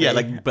Westminster Abbey? Yeah,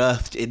 like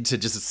birthed into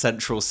just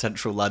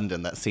central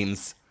London. That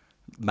seems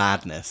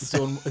madness.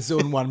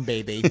 Zone 1,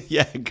 baby.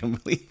 Yeah,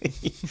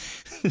 completely.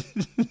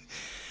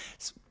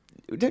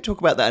 we don't talk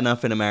about that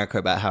enough in America,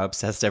 about how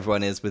obsessed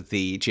everyone is with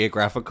the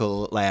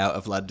geographical layout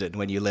of London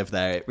when you live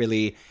there.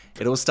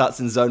 It all starts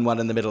in zone 1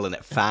 in the middle and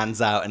it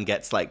fans out and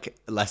gets like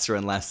lesser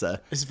and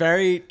lesser. It's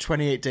very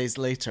 28 Days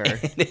Later,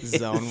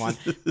 zone 1.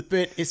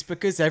 But it's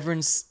because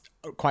everyone's,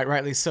 quite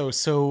rightly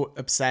so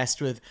obsessed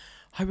with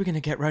how are we going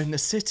to get around the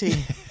city?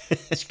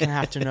 You're going to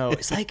have to know.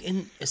 It's like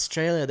in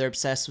Australia, they're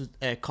obsessed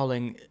with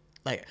calling,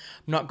 like,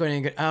 I'm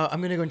going to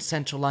go into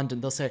central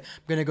London. They'll say, I'm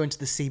going to go into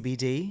the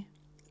CBD.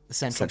 The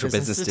Central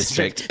Business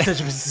District.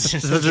 Central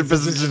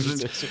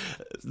Business District.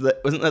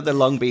 Wasn't that the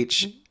Long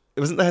Beach?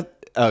 Wasn't that?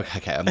 Oh,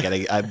 okay. I'm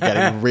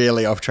getting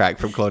really off track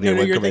from Claudia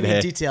Winkleman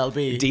here.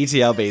 DTLB.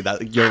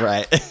 DTLB. You're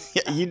right.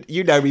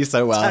 you know me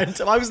so well.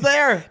 I was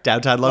there.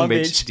 Downtown Long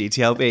Beach.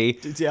 DTLB.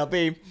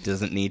 DTLB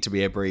Doesn't need to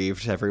be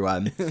abbreviated,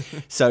 everyone.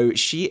 So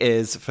she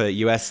is, for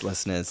US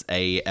listeners,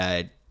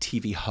 a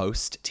TV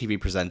host,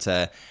 TV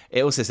presenter.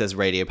 It also says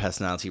radio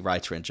personality,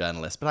 writer, and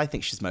journalist, but I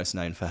think she's most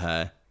known for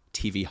her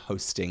TV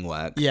hosting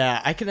work.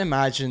 Yeah, I can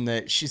imagine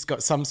that she's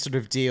got some sort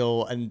of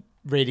deal, and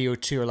Radio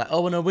 2 are like,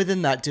 oh, well, no,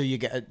 within that deal, you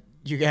get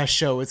a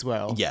show as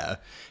well. Yeah.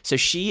 So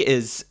she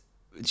has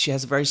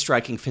a very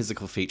striking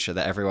physical feature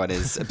that everyone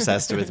is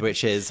obsessed with,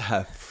 which is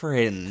her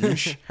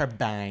fringe. Her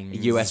bangs.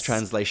 US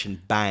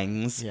translation,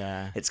 bangs.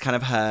 Yeah. It's kind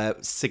of her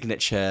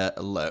signature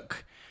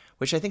look,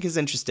 which I think is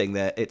interesting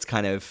that it's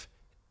kind of...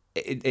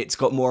 It's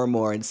got more and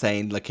more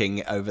insane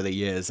looking over the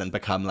years and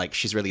become like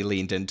she's really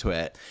leaned into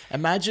it.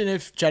 Imagine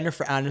if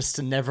Jennifer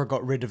Aniston never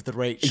got rid of the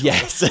Rachel.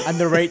 Yes. And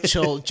the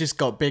Rachel just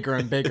got bigger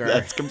and bigger.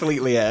 That's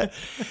completely it.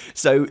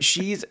 So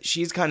she's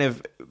kind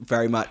of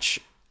very much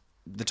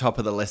the top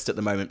of the list at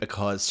the moment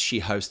because she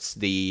hosts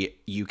the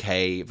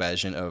UK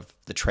version of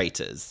The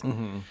Traitors.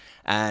 Mm-hmm.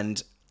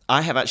 And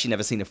I have actually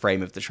never seen a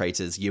frame of The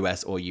Traitors,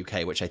 US or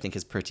UK, which I think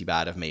is pretty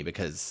bad of me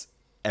because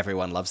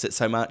everyone loves it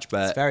so much.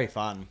 But it's very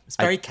fun. It's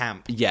very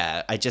camp.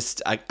 Yeah,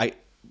 I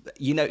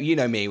you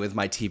know me with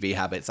my TV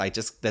habits.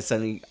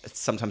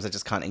 Sometimes I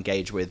just can't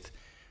engage with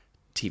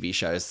TV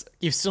shows.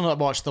 You've still not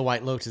watched The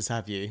White Lotus,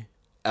 have you?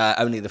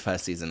 Only the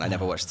first season. I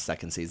never watched the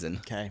second season.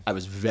 Okay. I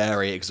was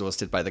very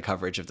exhausted by the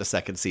coverage of the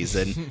second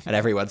season and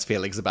everyone's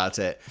feelings about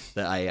it.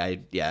 That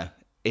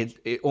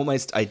it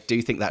almost, I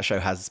do think that show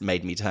has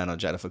made me turn on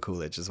Jennifer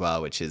Coolidge as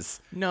well, which is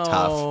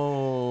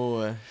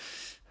tough.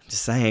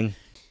 Just saying.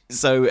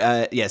 So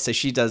so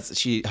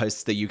she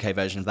hosts the UK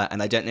version of that,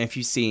 and I don't know if have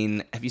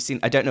you seen,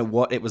 I don't know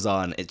what it was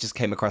on, it just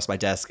came across my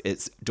desk.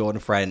 It's Dawn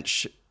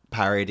French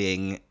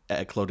parodying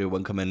Claudia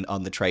Winkleman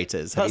on The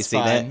Traitors. Have you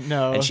seen it?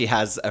 No. And she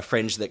has a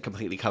fringe that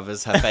completely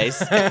covers her face.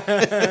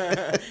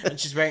 And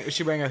she's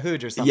wearing a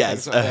hood or something.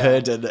 Yes, a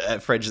hood and a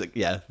fringe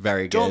that,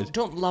 very good.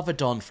 Don't love a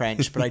Dawn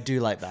French, but I do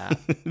like that.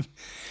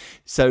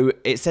 So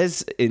it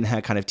says in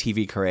her kind of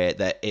TV career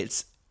that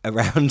it's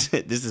around,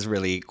 this is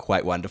really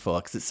quite wonderful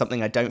because it's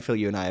something I don't feel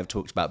you and I have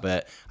talked about,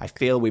 but I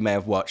feel we may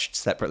have watched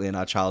separately in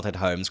our childhood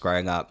homes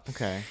growing up.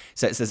 Okay.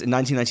 So it says in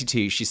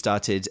 1992 she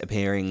started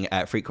appearing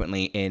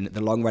frequently in the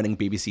long-running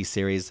BBC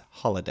series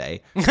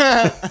Holiday, and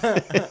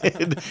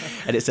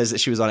it says that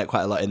she was on it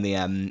quite a lot in the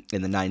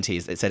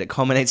 90s. It said it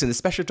culminates in a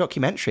special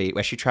documentary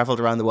where she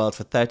travelled around the world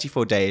for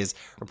 34 days,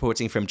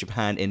 reporting from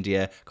Japan,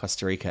 India,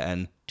 Costa Rica,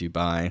 and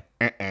Dubai.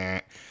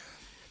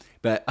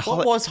 But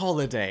what was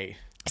Holiday?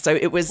 So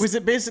it was... Was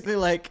it basically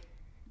like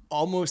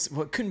almost...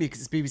 Well, it couldn't be because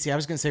it's BBC. I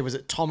was going to say, was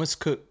it Thomas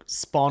Cook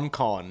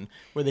SpawnCon,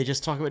 where they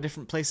just talk about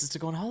different places to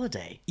go on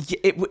holiday?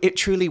 Yeah, it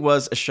truly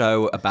was a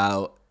show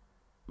about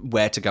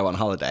where to go on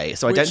holiday.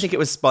 So I don't think it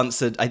was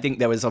sponsored. I think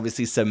there was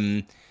obviously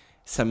some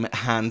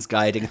hands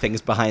guiding things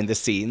behind the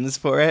scenes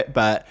for it.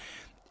 But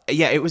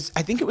yeah, it was...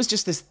 I think it was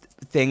just this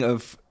thing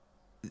of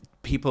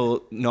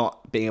people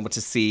not being able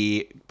to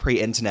see,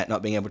 pre-internet,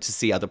 not being able to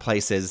see other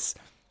places...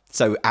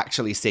 So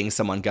actually seeing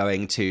someone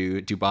going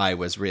to Dubai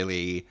was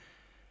really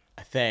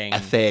a thing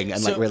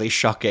and like really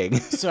shocking.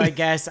 So I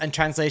guess, and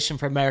translation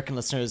for American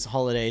listeners,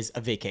 holidays,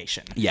 a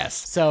vacation. Yes.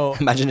 So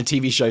imagine a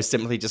TV show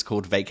simply just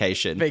called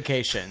Vacation.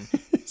 Vacation.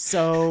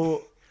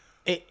 So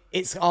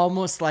it's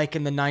almost like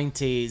in the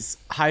 90s,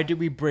 how do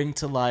we bring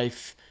to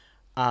life,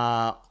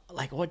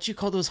 like what do you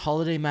call those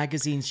holiday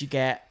magazines you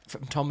get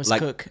from Thomas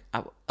Cook?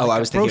 I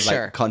was thinking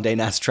like Condé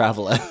Nast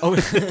Traveler. No,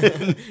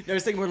 I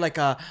was thinking more like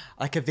a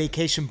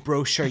vacation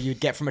brochure you'd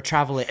get from a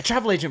travel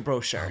agent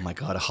brochure. Oh my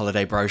god, a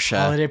holiday brochure.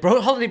 Holiday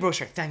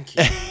brochure. Thank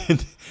you.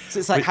 So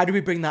it's like, how do we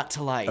bring that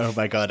to life? Oh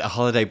my god, a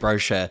holiday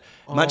brochure.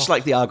 Much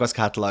like the Argos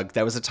catalogue,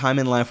 there was a time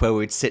in life where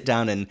we'd sit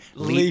down and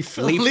leaf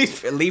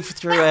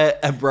through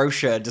a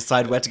brochure and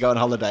decide where to go on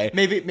holiday.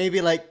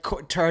 Maybe like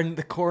turn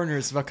the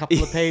corners of a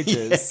couple of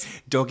pages.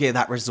 Dog ear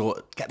that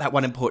resort. Get that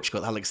one in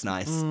Portugal. That looks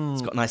nice.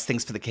 It's got nice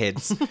things for the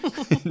kids.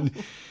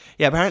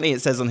 Yeah, apparently it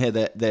says on here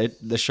that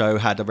the show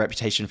had a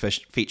reputation for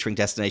featuring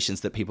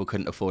destinations that people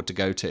couldn't afford to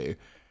go to.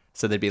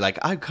 So they'd be like,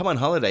 "Oh, come on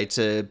holiday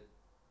to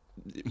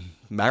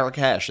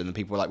Marrakesh," and the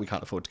people were like, "We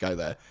can't afford to go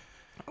there."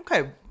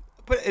 Okay,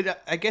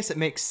 but I guess it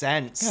makes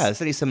sense. Yeah,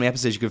 there's only so many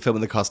episodes you could film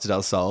in the Costa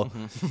del Sol.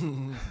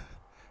 Mm-hmm.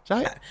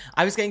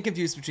 I was getting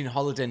confused between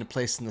Holiday and A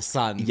Place in the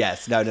Sun.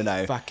 Yes,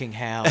 no. Fucking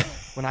hell.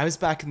 When I was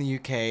back in the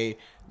UK,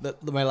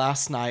 my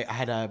last night,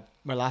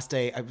 my last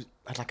day, I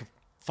had like a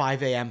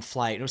 5 a.m.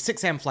 flight, or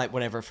 6 a.m. flight,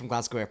 whatever, from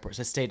Glasgow Airport.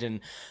 So I stayed in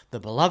the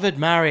beloved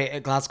Marriott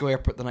at Glasgow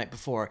Airport the night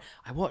before.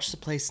 I watched The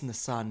Place in the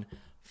Sun.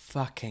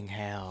 Fucking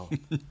hell.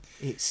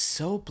 It's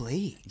so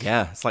bleak.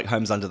 Yeah, it's like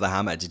Homes Under the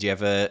Hammer. Did you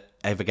ever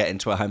get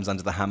into a Homes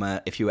Under the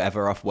Hammer if you were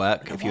ever off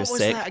work, if you were sick? What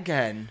was that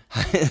again?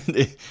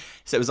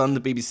 So it was on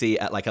the BBC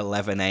at like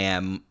 11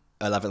 a.m.,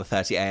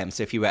 11:30 a.m.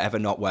 So if you were ever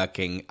not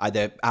working,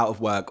 either out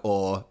of work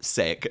or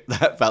sick,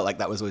 that felt like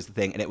that was always the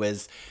thing. And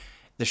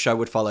the show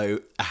would follow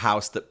a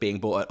house that being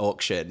bought at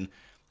auction,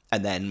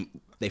 and then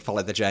they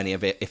follow the journey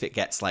of it if it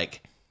gets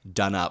like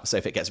done up. So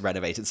if it gets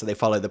renovated, so they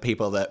follow the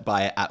people that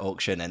buy it at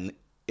auction, and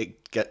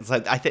it gets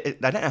like I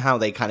don't know how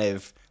they kind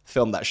of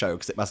filmed that show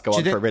because it must go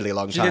on for a really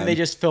long time. Do you think they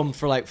just filmed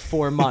for like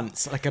 4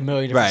 months, like a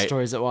million different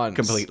stories at once?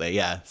 Completely,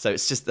 yeah. So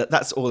it's just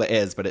that's all it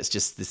is, but it's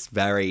just this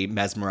very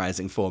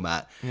mesmerizing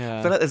format. Yeah.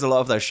 I feel like there's a lot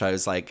of those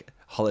shows like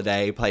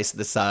Holiday, Place of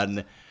the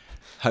Sun,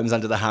 Homes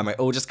Under the Hammer. It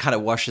all just kind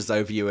of washes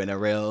over you in a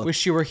real...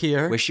 Wish You Were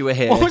Here. Wish You Were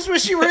Here. What was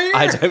Wish You Were Here?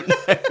 I don't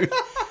know.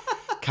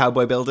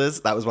 Cowboy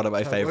Builders. That was one of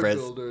my favorites.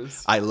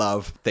 Builders. I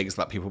love things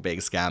about people being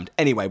scammed.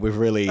 Anyway, we've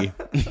really,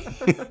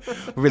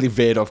 really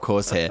veered off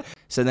course here.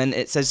 So then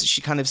it says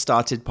she kind of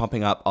started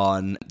popping up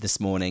on This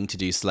Morning to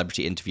do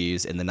celebrity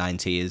interviews in the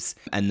 90s.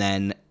 And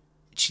then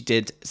she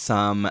did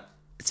some...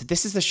 So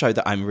this is the show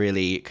that I'm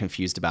really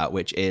confused about,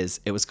 which is...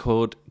 It was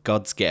called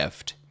God's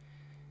Gift.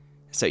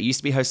 So it used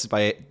to be hosted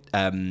by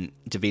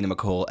Davina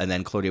McCall, and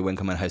then Claudia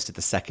Winkleman hosted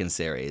the second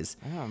series.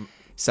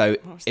 So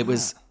it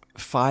was...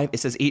 It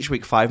says each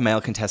week 5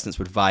 male contestants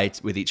would vie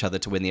with each other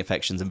to win the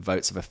affections and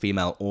votes of a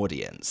female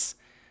audience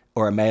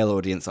or a male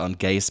audience on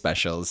gay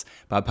specials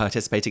by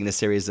participating in a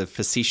series of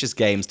facetious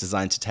games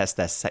designed to test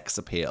their sex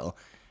appeal.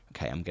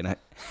 Okay, I'm gonna...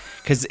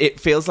 Because it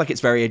feels like it's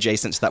very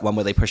adjacent to that one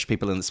where they push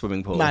people in the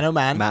swimming pool. Man, oh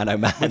man. Man, oh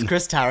man. With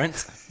Chris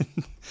Tarrant.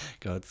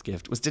 God's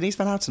Gift. Was Denise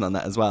Van Houten on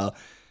that as well?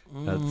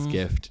 God's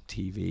Gift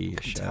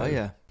TV show. Oh,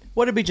 yeah.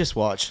 What did we just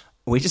watch?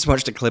 We just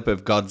watched a clip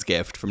of God's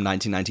Gift from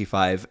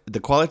 1995. The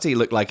quality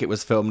looked like it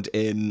was filmed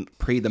in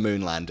pre the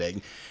moon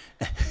landing,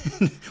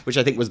 which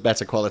I think was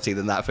better quality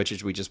than that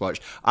footage we just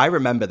watched. I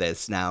remember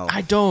this now.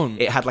 I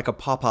don't. It had like a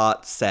pop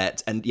art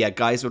set, and yeah,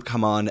 guys would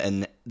come on,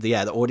 and the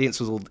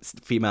audience was all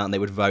female, and they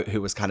would vote who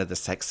was kind of the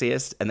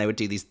sexiest, and they would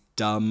do these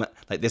dumb,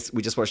 like this.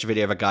 We just watched a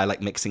video of a guy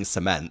like mixing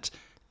cement.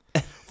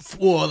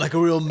 Whoa, like a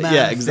real man.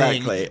 Yeah,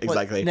 exactly, thing.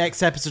 exactly. What,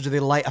 next episode, do they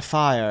light a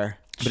fire?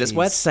 But it's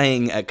worth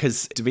saying,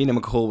 because Davina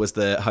McCall was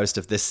the host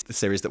of this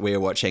series that we were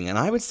watching, and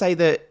I would say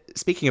that,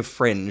 speaking of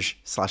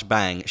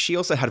Fringe/Bang, she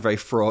also had a very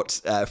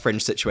fraught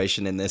Fringe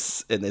situation in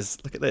this.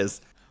 Look at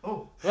this.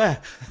 Oh,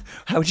 yeah.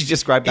 How would you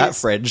describe that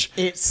Fringe?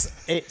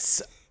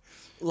 It's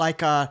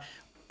like a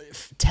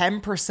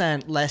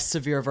 10% less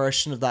severe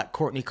version of that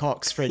Courtney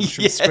Cox Fringe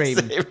from Scream.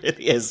 It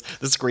really is.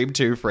 The Scream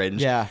 2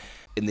 Fringe. Yeah.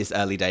 In these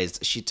early days,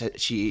 she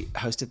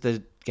hosted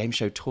the game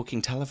show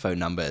Talking Telephone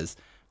Numbers.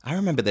 I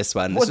remember this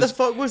one. What the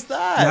fuck was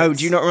that? No,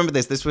 do you not remember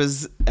this? This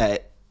was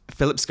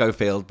Philip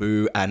Schofield,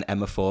 Boo, and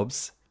Emma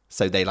Forbes.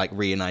 So they like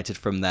reunited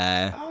from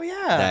their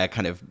their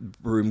kind of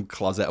room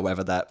closet or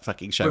whatever that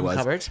fucking show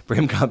was.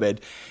 Broom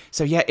cupboard.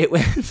 So yeah, it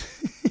was.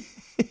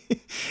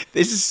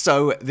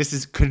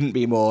 This couldn't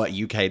be more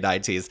UK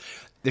 90s.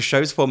 The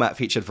show's format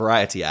featured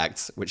variety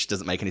acts, which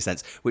doesn't make any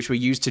sense, which were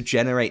used to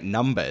generate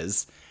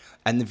numbers.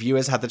 And the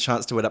viewers had the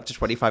chance to win up to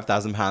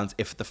 £25,000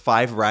 if the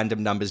 5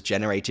 random numbers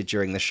generated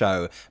during the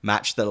show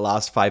matched the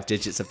last 5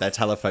 digits of their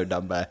telephone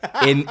number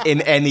in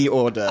any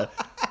order.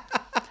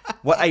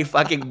 What a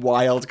fucking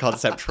wild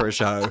concept for a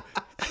show.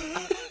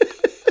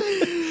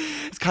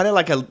 It's kind of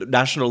like a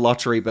national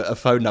lottery, but a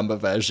phone number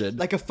version.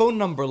 Like a phone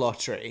number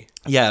lottery.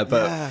 Yeah,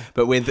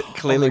 but with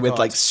clearly with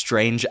like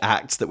strange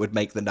acts that would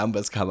make the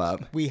numbers come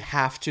up. We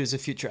have to, as a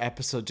future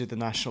episode, do the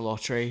national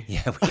lottery.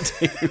 Yeah, we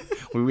do.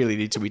 We really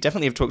need to. We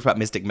definitely have talked about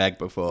Mystic Meg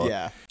before.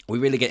 Yeah. We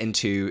really get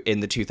into, in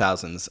the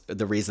 2000s,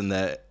 the reason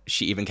that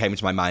she even came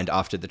into my mind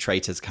after the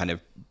Traitors kind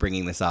of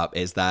bringing this up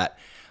is that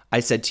I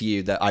said to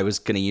you that I was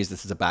going to use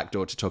this as a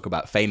backdoor to talk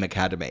about Fame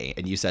Academy,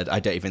 and you said, I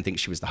don't even think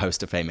she was the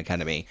host of Fame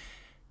Academy.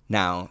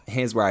 Now,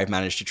 here's where I've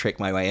managed to trick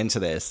my way into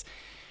this.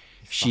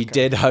 She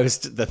did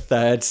host the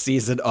 3rd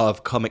season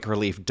of Comic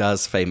Relief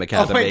Does Fame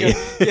Academy.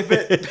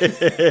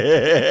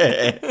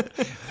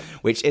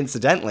 Which,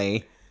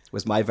 incidentally,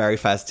 was my very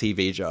first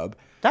TV job.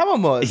 That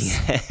one was?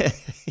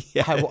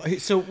 Yeah.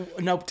 So,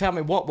 now tell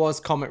me, what was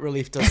Comic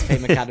Relief Does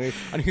Fame Academy,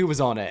 and who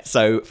was on it?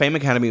 So, Fame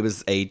Academy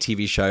was a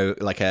TV show,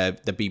 like the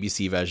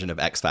BBC version of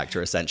X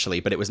Factor,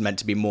 essentially, but it was meant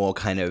to be more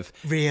kind of...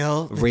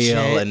 real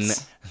and...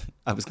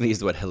 I was going to use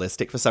the word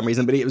holistic for some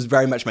reason, but it was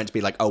very much meant to be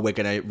like, oh, we're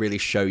going to really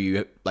show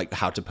you like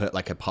how to put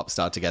like a pop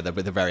star together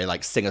with a very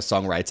like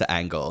singer-songwriter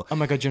angle. Oh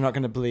my God, you're not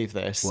going to believe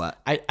this. What?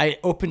 I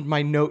opened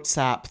my notes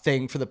app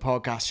thing for the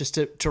podcast just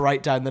to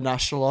write down the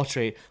National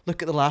Lottery.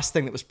 Look at the last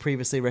thing that was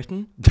previously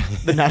written.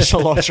 The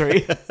National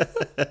lottery.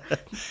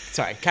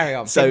 Sorry, carry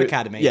on. Fame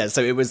Academy. Yeah,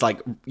 so it was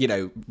like,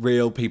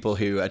 real people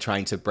who are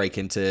trying to break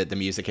into the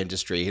music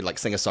industry, like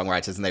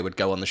singer-songwriters, and they would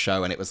go on the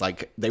show, and it was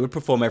like, they would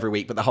perform every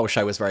week, but the whole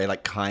show was very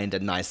like kind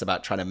and nice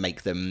about trying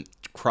to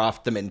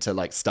craft them into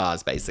like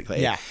stars,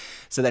 basically. Yeah.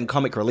 So then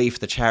Comic Relief,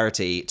 the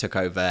charity, took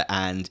over,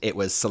 and it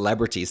was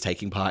celebrities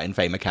taking part in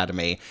Fame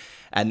Academy.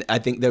 And I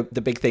think the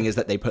big thing is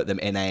that they put them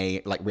in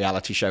a like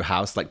reality show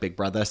house, like Big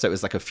Brother. So it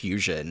was like a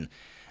fusion.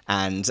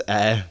 And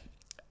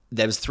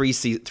there was three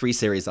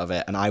series of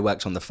it, and I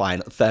worked on the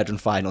third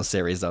and final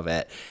series of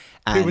it.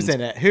 And who was in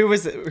it? Who were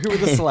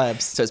the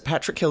celebs? So it's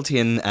Patrick Kilty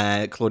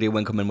and Claudia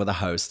Winkleman were the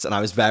hosts, and I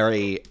was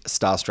very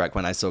starstruck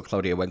when I saw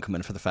Claudia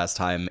Winkleman for the first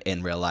time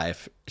in real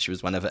life. She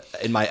was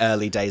in my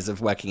early days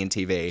of working in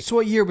TV. So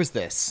what year was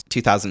this?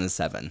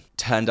 2007.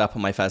 Turned up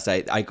on my first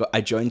day.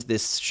 I joined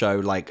this show,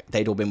 like,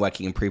 they'd all been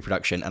working in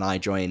pre-production, and I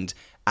joined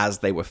as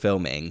they were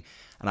filming,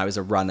 and I was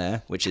a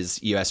runner, which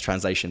is US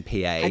translation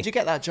PA. How'd you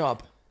get that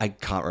job? I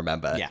can't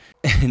remember. Yeah.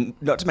 And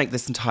not to make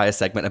this entire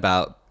segment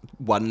about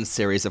one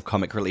series of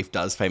Comic Relief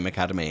does Fame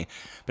Academy,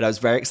 but it was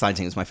very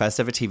exciting. It was my first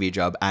ever TV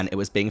job, and it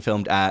was being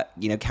filmed at,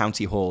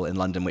 County Hall in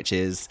London, which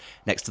is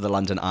next to the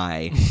London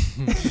Eye.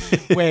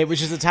 Wait,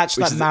 which is attached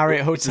to that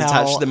Marriott hotel. Which is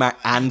attached to the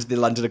and the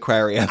London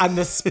Aquarium. And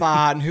the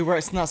spa. And who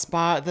works in that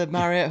spa at the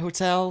Marriott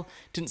Hotel?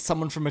 Didn't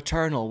someone from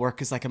Maternal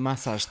work as like a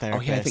massage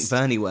therapist? Oh yeah, I think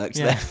Bernie worked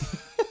there.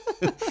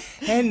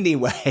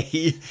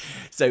 Anyway,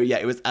 so yeah,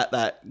 it was at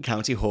that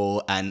County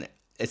Hall, and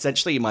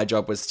essentially my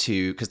job was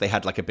because they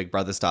had like a Big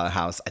Brother style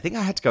house. I think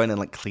I had to go in and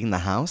like clean the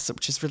house,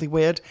 which is really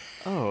weird.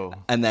 Oh.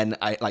 And then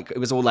it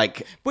was all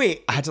like,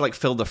 wait, I had to like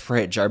fill the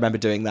fridge. I remember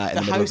doing that in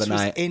the middle of the night.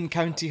 The house was in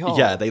County Hall?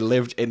 Yeah, they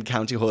lived in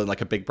County Hall in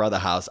like a Big Brother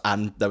house,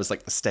 and there was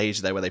like the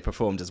stage there where they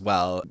performed as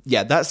well.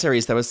 Yeah, that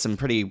series, there was some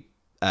pretty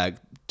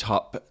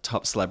top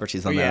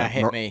celebrities on there. Yeah,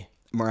 hit me.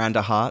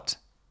 Miranda Hart.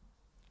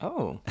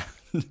 Oh.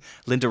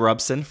 Linda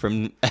Robson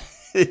from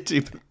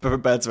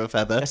Birds of a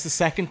Feather. That's the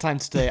second time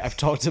today I've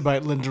talked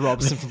about Linda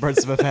Robson from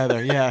Birds of a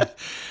Feather. Yeah.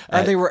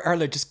 They were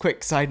earlier, just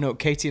quick side note,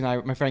 Katie and I,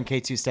 my friend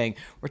Katie was saying,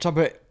 we're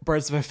talking about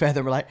Birds of a Feather,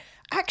 and we're like,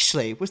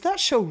 actually, was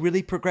that show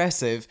really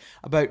progressive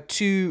about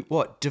two,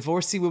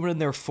 divorcee women in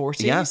their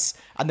 40s? Yeah.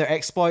 And their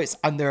exploits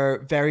and their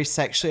very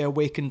sexually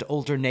awakened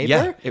older neighbor?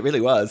 Yeah, it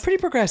really was. Pretty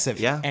progressive.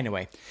 Yeah.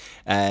 Anyway.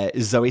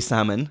 Zoe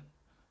Salmon.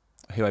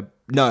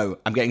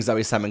 I'm getting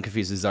Zoe Salmon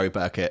confused with Zoe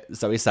Burkett.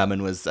 Zoe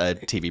Salmon was a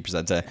TV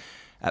presenter.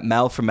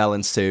 Mel from Mel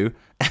and Sue.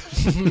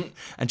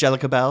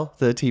 Angelica Bell,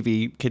 the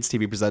kids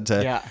TV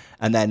presenter. Yeah.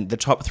 And then the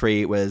top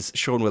three was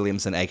Sean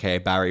Williamson, aka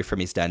Barry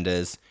from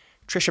EastEnders.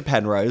 Trisha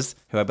Penrose,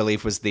 who I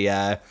believe was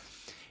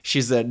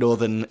she's a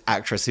northern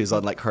actress who's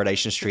on like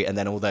Coronation Street, and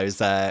then all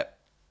those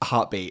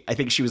Heartbeat. I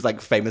think she was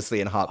like famously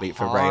in Heartbeat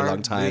for a very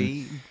long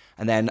time.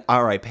 And then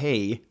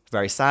R.I.P.,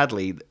 very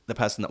sadly, the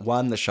person that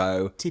won the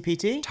show,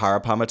 TPT? Tara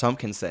Palmer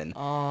Tompkinson.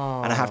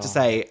 Oh. And I have to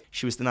say,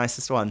 she was the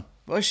nicest one.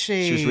 Was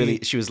she?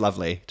 She was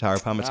lovely, Tara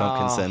Palmer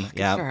Tompkinson.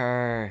 Good for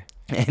her.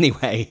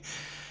 Anyway.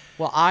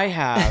 Well, I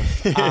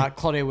have a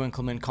Claudia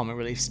Winkleman Comic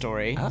Relief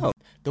story. Oh.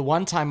 The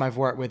one time I've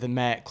worked with and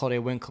met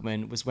Claudia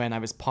Winkleman was when I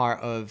was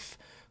part of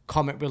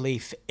Comic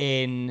Relief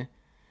in,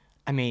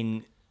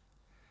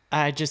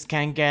 I just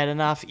can't get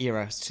enough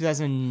era.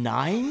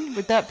 2009,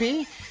 would that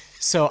be?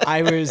 So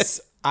I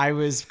was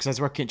because I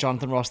was working at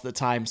Jonathan Ross at the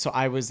time, so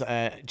I was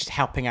just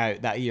helping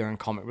out that year in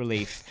Comic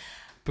Relief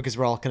because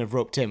we're all kind of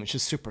roped in, which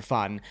was super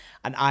fun.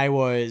 And I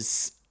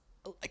was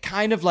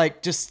kind of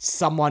like just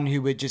someone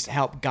who would just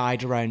help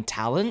guide around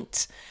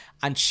talent,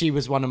 and she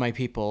was one of my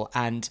people.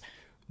 And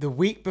the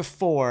week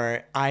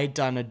before, I'd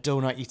done a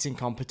donut eating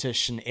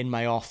competition in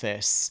my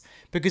office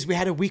because we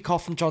had a week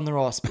off from Jonathan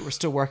Ross, but we're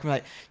still working. We're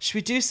like, should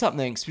we do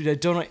something? So we did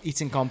a donut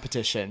eating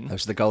competition.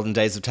 Those are the golden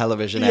days of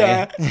television,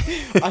 yeah.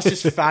 I was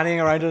just fanning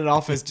around in an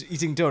office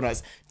eating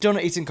donuts.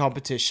 Donut eating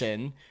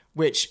competition,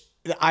 which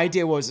the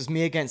idea was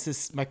me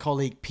against my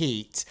colleague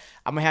Pete,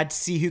 and we had to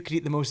see who could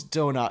eat the most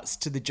donuts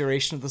to the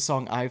duration of the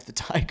song Eye of the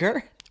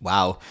Tiger.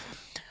 Wow.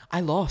 I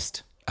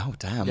lost. Oh,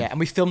 damn. Yeah, and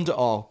we filmed it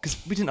all because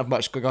we didn't have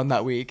much going on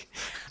that week.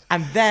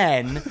 And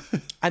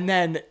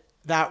then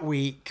that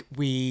week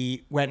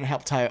we went and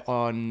helped out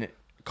on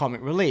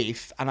Comic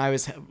Relief, and I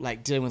was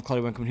like dealing with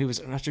Claudia Winkleman, who was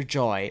an utter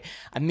joy.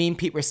 And me and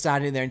Pete were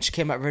standing there, and she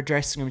came out of her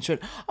dressing room and she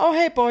went, "Oh,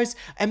 hey boys,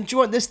 do you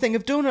want this thing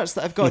of donuts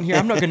that I've got in here?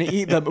 I'm not going to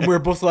eat them." And we were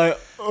both like,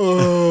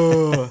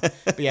 "Oh."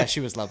 But yeah, she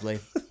was lovely.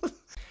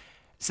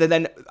 So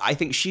then I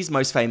think she's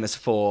most famous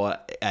for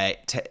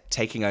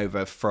taking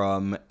over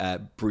from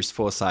Bruce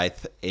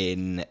Forsyth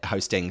in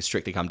hosting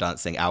Strictly Come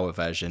Dancing, our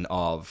version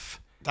of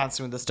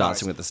Dancing with the Stars.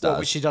 Dancing with the Stars.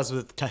 What she does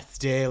with Tess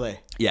Daly.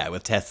 Yeah,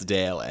 with Tess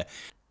Daly.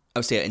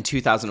 Oh, so yeah, in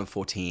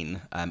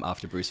 2014,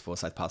 after Bruce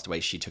Forsyth passed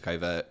away, she took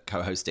over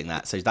co-hosting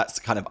that. So that's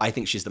kind of, I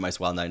think she's the most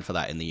well-known for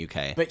that in the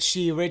UK. But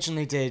she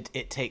originally did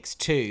It Takes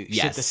Two.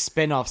 She did the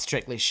spin-off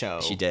Strictly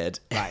show. She did.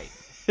 Right.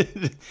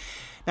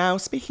 Now,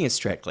 speaking of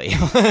Strictly...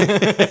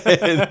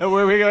 Where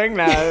are we going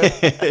now?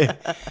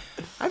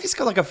 I've just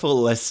got like a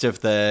full list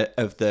of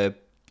the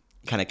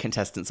kind of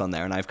contestants on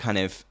there, and I've kind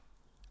of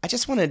I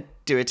just want to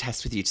do a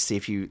test with you to see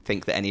if you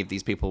think that any of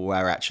these people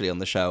were actually on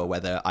the show or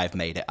whether I've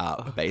made it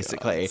up,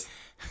 basically.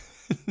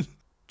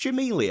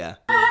 Jamelia.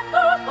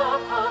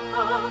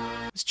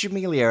 Was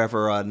Jamelia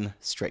ever on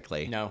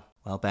Strictly? No.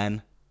 Well,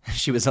 Ben,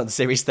 she was on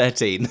Series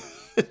 13.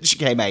 She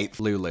came 8th.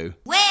 Lulu.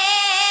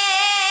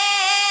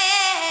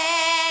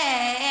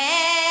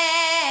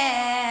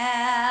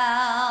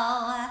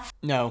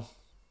 No.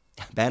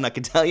 Ben, I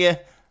can tell you,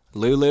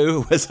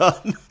 Lulu was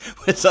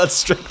on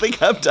Strictly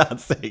Come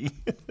Dancing.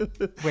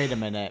 Wait a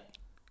minute.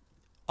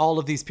 All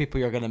of these people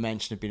you're going to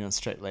mention have been on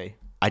Strictly.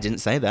 I didn't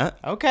say that.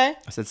 Okay.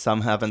 I said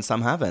some have and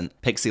some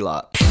haven't. Pixie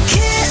Lott.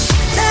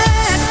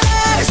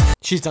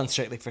 She's done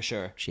Strictly for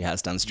sure. She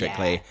has done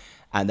Strictly. Yeah.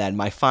 And then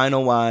my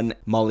final one,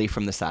 Molly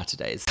from the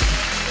Saturdays.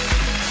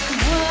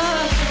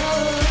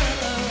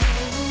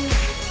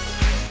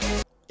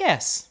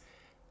 Yes.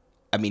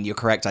 I mean, you're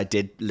correct. I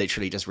did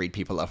literally just read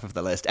people off of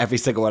the list. Every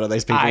single one of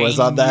those people was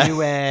on there. I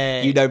knew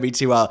it. You know me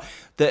too well.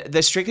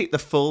 The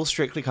full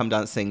Strictly Come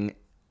Dancing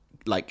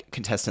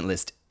contestant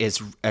list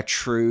is a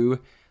true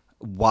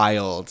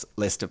wild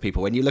list of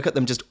people. When you look at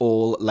them just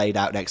all laid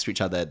out next to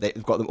each other,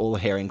 they've got them all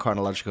here in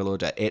chronological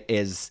order. It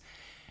is...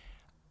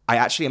 I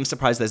actually am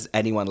surprised there's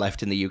anyone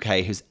left in the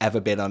UK who's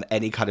ever been on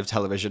any kind of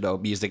television or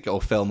music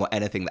or film or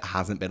anything that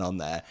hasn't been on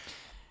there.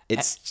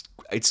 It's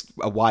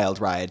a wild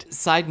ride.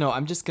 Side note,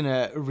 I'm just going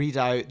to read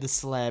out the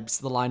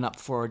celebs, the lineup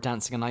for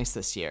Dancing on Ice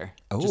this year.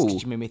 Just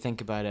because you made me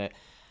think about it.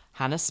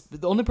 The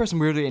only person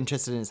we're really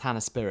interested in is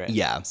Hannah Spirit.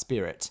 Yeah.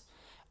 Spirit.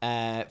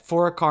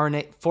 Former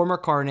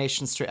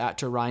Coronation Street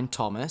actor Ryan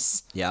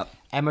Thomas. Yep.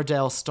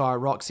 Emmerdale star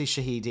Roxy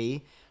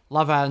Shahidi.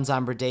 Love Island's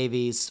Amber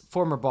Davies.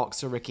 Former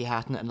boxer Ricky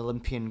Hatton and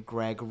Olympian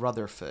Greg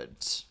Rutherford.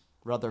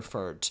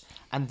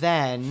 And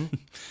then...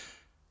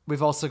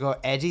 We've also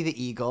got Eddie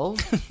the Eagle.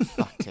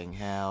 Fucking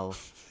hell.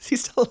 Is he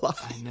still alive?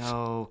 I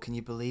know. Can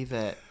you believe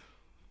it?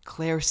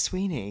 Claire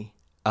Sweeney.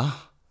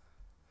 Oh,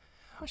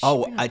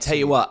 I tell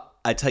you what.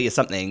 I tell you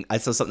something. I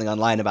saw something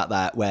online about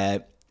that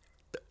where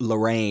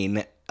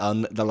Lorraine,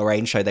 on the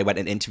Lorraine show, they went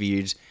and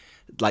interviewed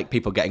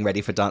people getting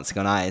ready for Dancing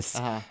on Ice.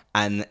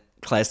 And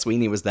Claire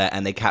Sweeney was there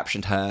and they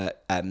captioned her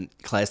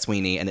Claire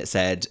Sweeney and it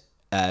said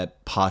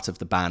part of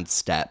the band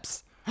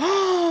Steps.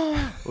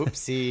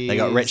 Oopsie. They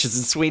got Richards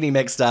and Sweeney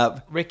mixed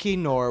up. Ricky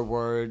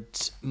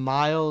Norwood,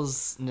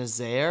 Miles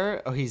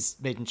Nazaire. Oh, he's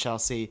made in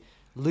Chelsea.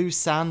 Lou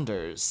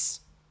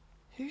Sanders.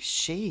 Who's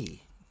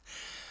she?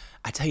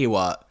 I tell you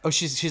what. Oh,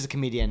 she's a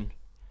comedian.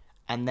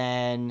 And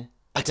then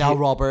Adele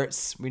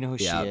Roberts. We know who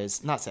she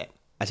is. And that's it.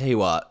 I tell you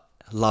what.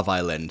 Love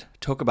Island.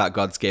 Talk about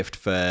God's gift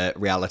for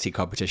reality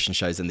competition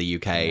shows in the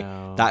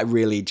UK. That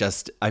really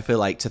just, I feel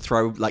like to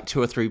throw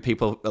 2 or 3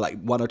 people,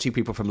 1 or 2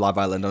 people from Love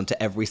Island onto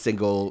every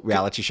single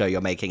reality show you're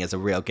making is a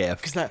real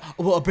gift. Because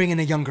I'll bring in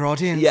a younger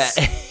audience. Yeah,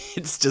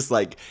 it's just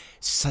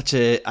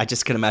I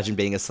just can imagine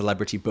being a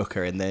celebrity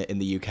booker in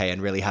the UK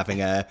and really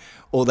having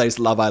all those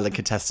Love Island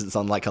contestants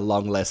on a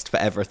long list for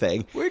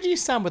everything. Where do you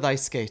stand with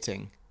ice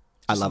skating?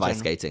 I love ice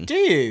skating. Do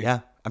you? Yeah.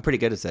 I'm pretty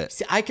good at it.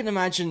 See, I can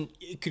imagine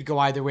it could go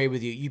either way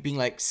with you. You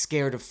being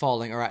scared of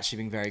falling or actually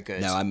being very good.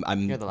 No,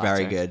 I'm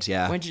very good,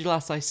 yeah. When did you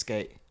last ice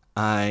skate?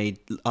 I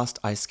last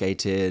ice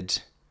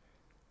skated...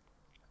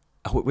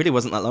 Oh, it really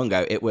wasn't that long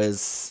ago. It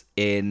was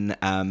in...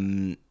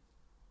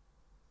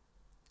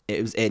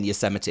 It was in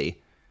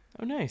Yosemite.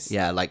 Oh, nice.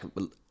 Yeah,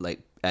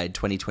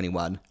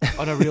 2021.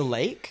 On a real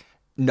lake?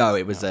 No,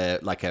 it was a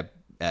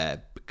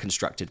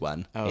constructed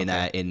one. Oh,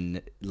 okay.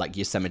 in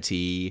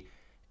Yosemite...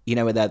 You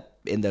know, where they're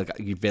in the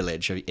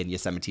village in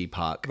Yosemite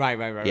Park. Right.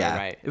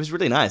 It was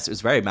really nice. It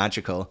was very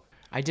magical.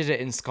 I did it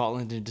in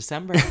Scotland in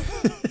December.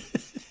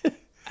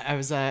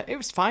 It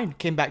was fine.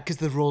 Came back because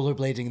the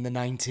rollerblading in the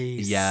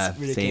 90s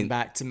really came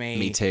back to me.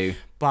 Me too.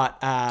 But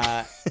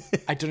I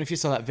don't know if you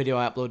saw that video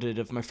I uploaded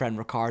of my friend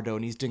Ricardo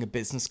and he's doing a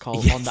business call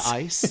on the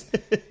ice.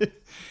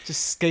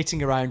 Just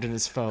skating around on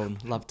his phone.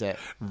 Loved it.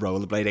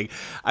 Rollerblading.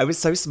 I was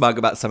so smug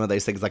about some of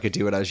those things I could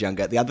do when I was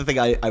younger. The other thing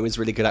I was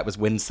really good at was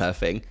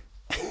windsurfing.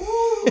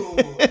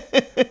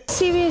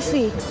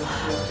 Seriously,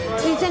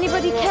 does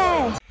anybody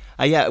care?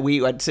 Yeah,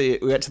 we went to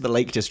the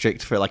Lake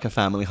District for a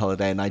family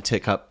holiday, and I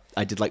did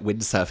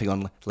windsurfing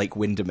on Lake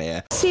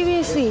Windermere.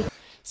 Seriously.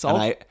 So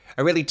and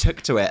I really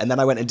took to it, and then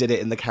I went and did it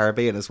in the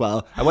Caribbean as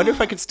well. I wonder if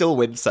I could still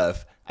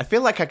windsurf. I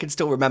feel like I could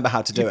still remember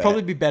how to do it. You'd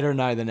probably be better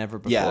now than ever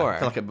before. Yeah, I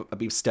feel like I'd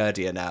be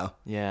sturdier now.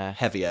 Yeah.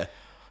 Heavier.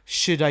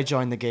 Should I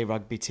join the gay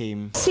rugby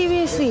team?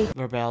 Seriously.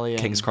 Rebellion.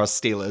 King's Cross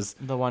Steelers.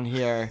 The one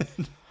here.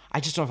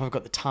 I just don't know if I've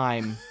got the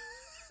time.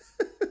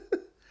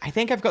 I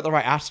think I've got the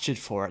right attitude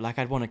for it.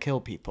 I'd want to kill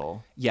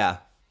people. Yeah.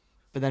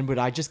 But then would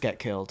I just get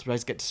killed? Would I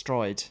just get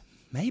destroyed?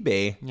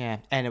 Maybe. Yeah.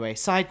 Anyway,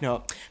 side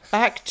note.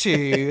 Back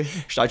to...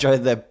 Should I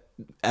join the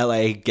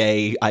LA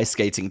gay ice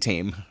skating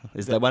team?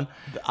 Is there one?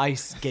 The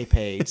ice gay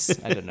pades.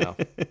 I don't know.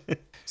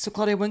 So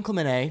Claudia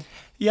Winkleman, eh?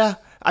 Yeah.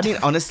 I mean,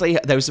 honestly,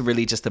 those are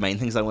really just the main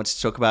things I wanted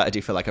to talk about. I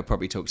do feel like I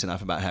probably talked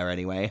enough about her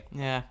anyway.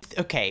 Yeah.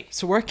 Okay,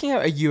 so working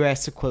out a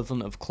US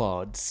equivalent of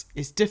Claude's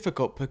is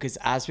difficult because,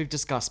 as we've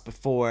discussed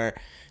before,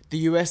 the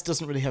US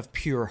doesn't really have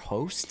pure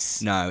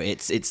hosts. No,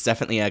 it's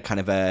definitely a kind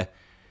of a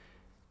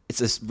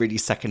it's a really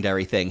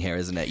secondary thing here,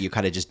 isn't it? You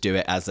kind of just do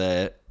it as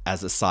a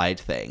side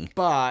thing.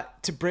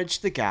 But to bridge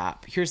the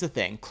gap, here's the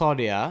thing.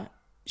 Claudia,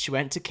 she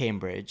went to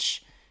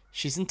Cambridge.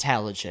 She's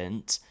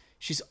intelligent.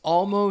 She's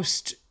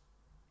almost...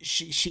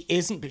 She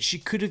isn't, but she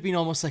could have been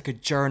almost like a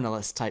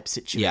journalist type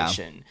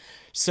situation. Yeah.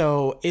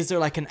 So is there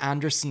like an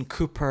Anderson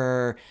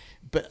Cooper,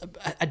 but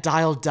a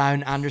dialed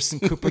down Anderson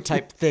Cooper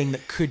type thing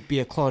that could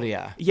be a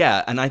Claudia?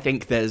 Yeah, and I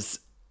think there's...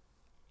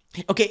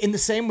 Okay, in the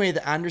same way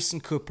that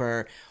Anderson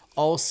Cooper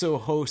also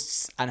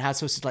hosts and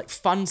has hosted like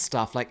fun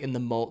stuff like in the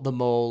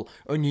Mole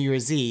or New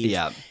Year's Eve.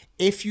 Yeah.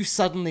 If you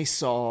suddenly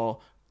saw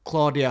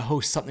Claudia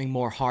host something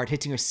more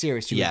hard-hitting or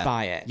serious, you would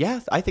buy it. Yeah,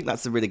 I think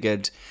that's a really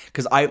good...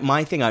 Because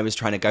my thing I was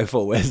trying to go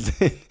for was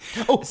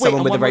someone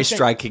someone with a very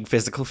striking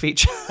physical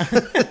feature.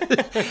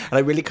 And I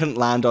really couldn't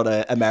land on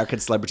an American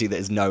celebrity that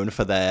is known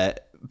for their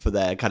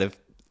kind of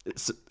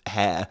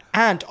hair.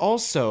 And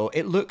also,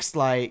 it looks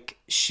like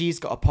she's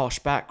got a posh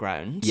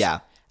background.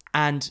 Yeah.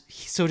 And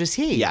so does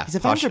he. Yeah. He's a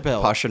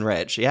Vanderbilt. Posh and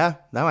rich. Yeah.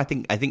 No, I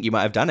think you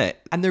might have done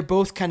it. And they're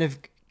both kind of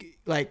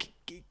like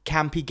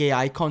campy gay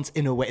icons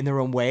in their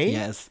own way.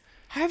 Yes.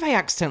 How have I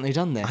accidentally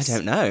done this? I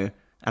don't know.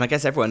 And I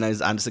guess everyone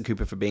knows Anderson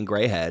Cooper for being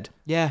grey-haired.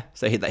 Yeah.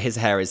 So his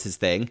hair is his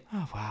thing.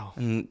 Oh, wow.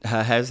 And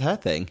her hair's her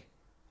thing.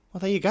 Well,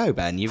 there you go,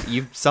 Ben.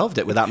 You've solved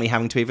it without me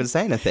having to even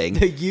say anything.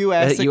 The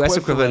US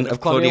equivalent of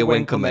Claudia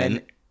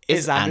Winkleman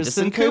is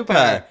Anderson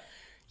Cooper.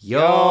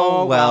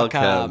 You're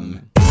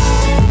welcome.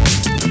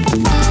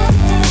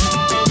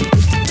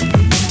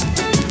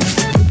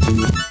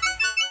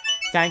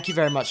 Thank you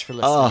very much for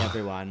listening,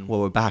 everyone.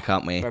 Well, we're back,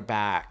 aren't we? We're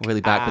back. We're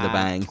really back with a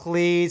bang.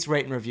 Please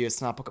rate and review us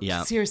on Apple.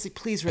 Yeah. Seriously,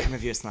 please rate and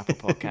review us on Apple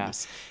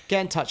Podcasts.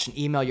 Get in touch and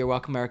email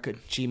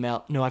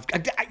YourWelcomeAmerica@gmail. No, I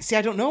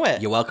don't know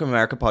it. You're welcome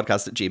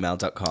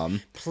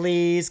americapodcast@gmail.com.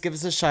 Please give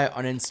us a shout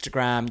on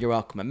Instagram. You're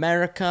Welcome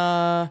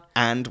America.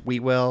 And we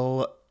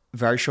will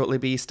very shortly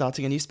be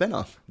starting a new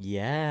spin-off.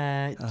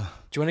 Yeah. Do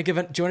you want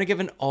to give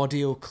an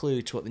audio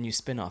clue to what the new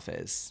spin-off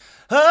is?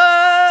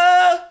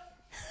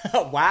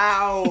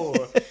 Wow.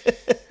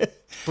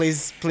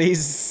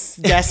 Please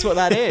guess what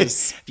that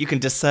is. If you can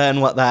discern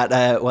what that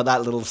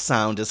little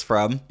sound is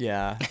from.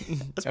 Yeah.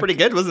 That's pretty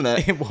good, wasn't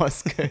it? It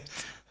was good.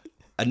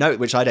 A note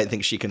which I don't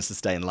think she can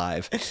sustain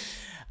live.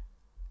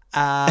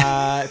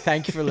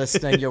 Thank you for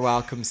listening. You're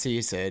welcome. See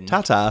you soon.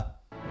 Ta-ta.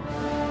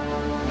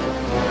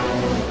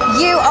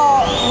 You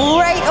are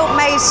right up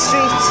my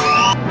street.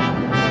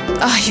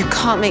 Oh, you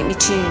can't make me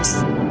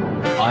choose.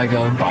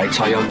 Igo by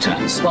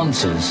Toyota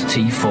sponsors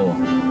T4.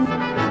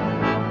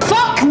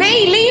 Fuck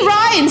me, Lee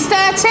Ryan's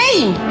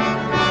 13.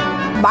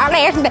 I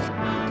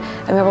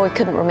remember we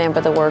couldn't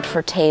remember the word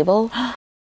for table.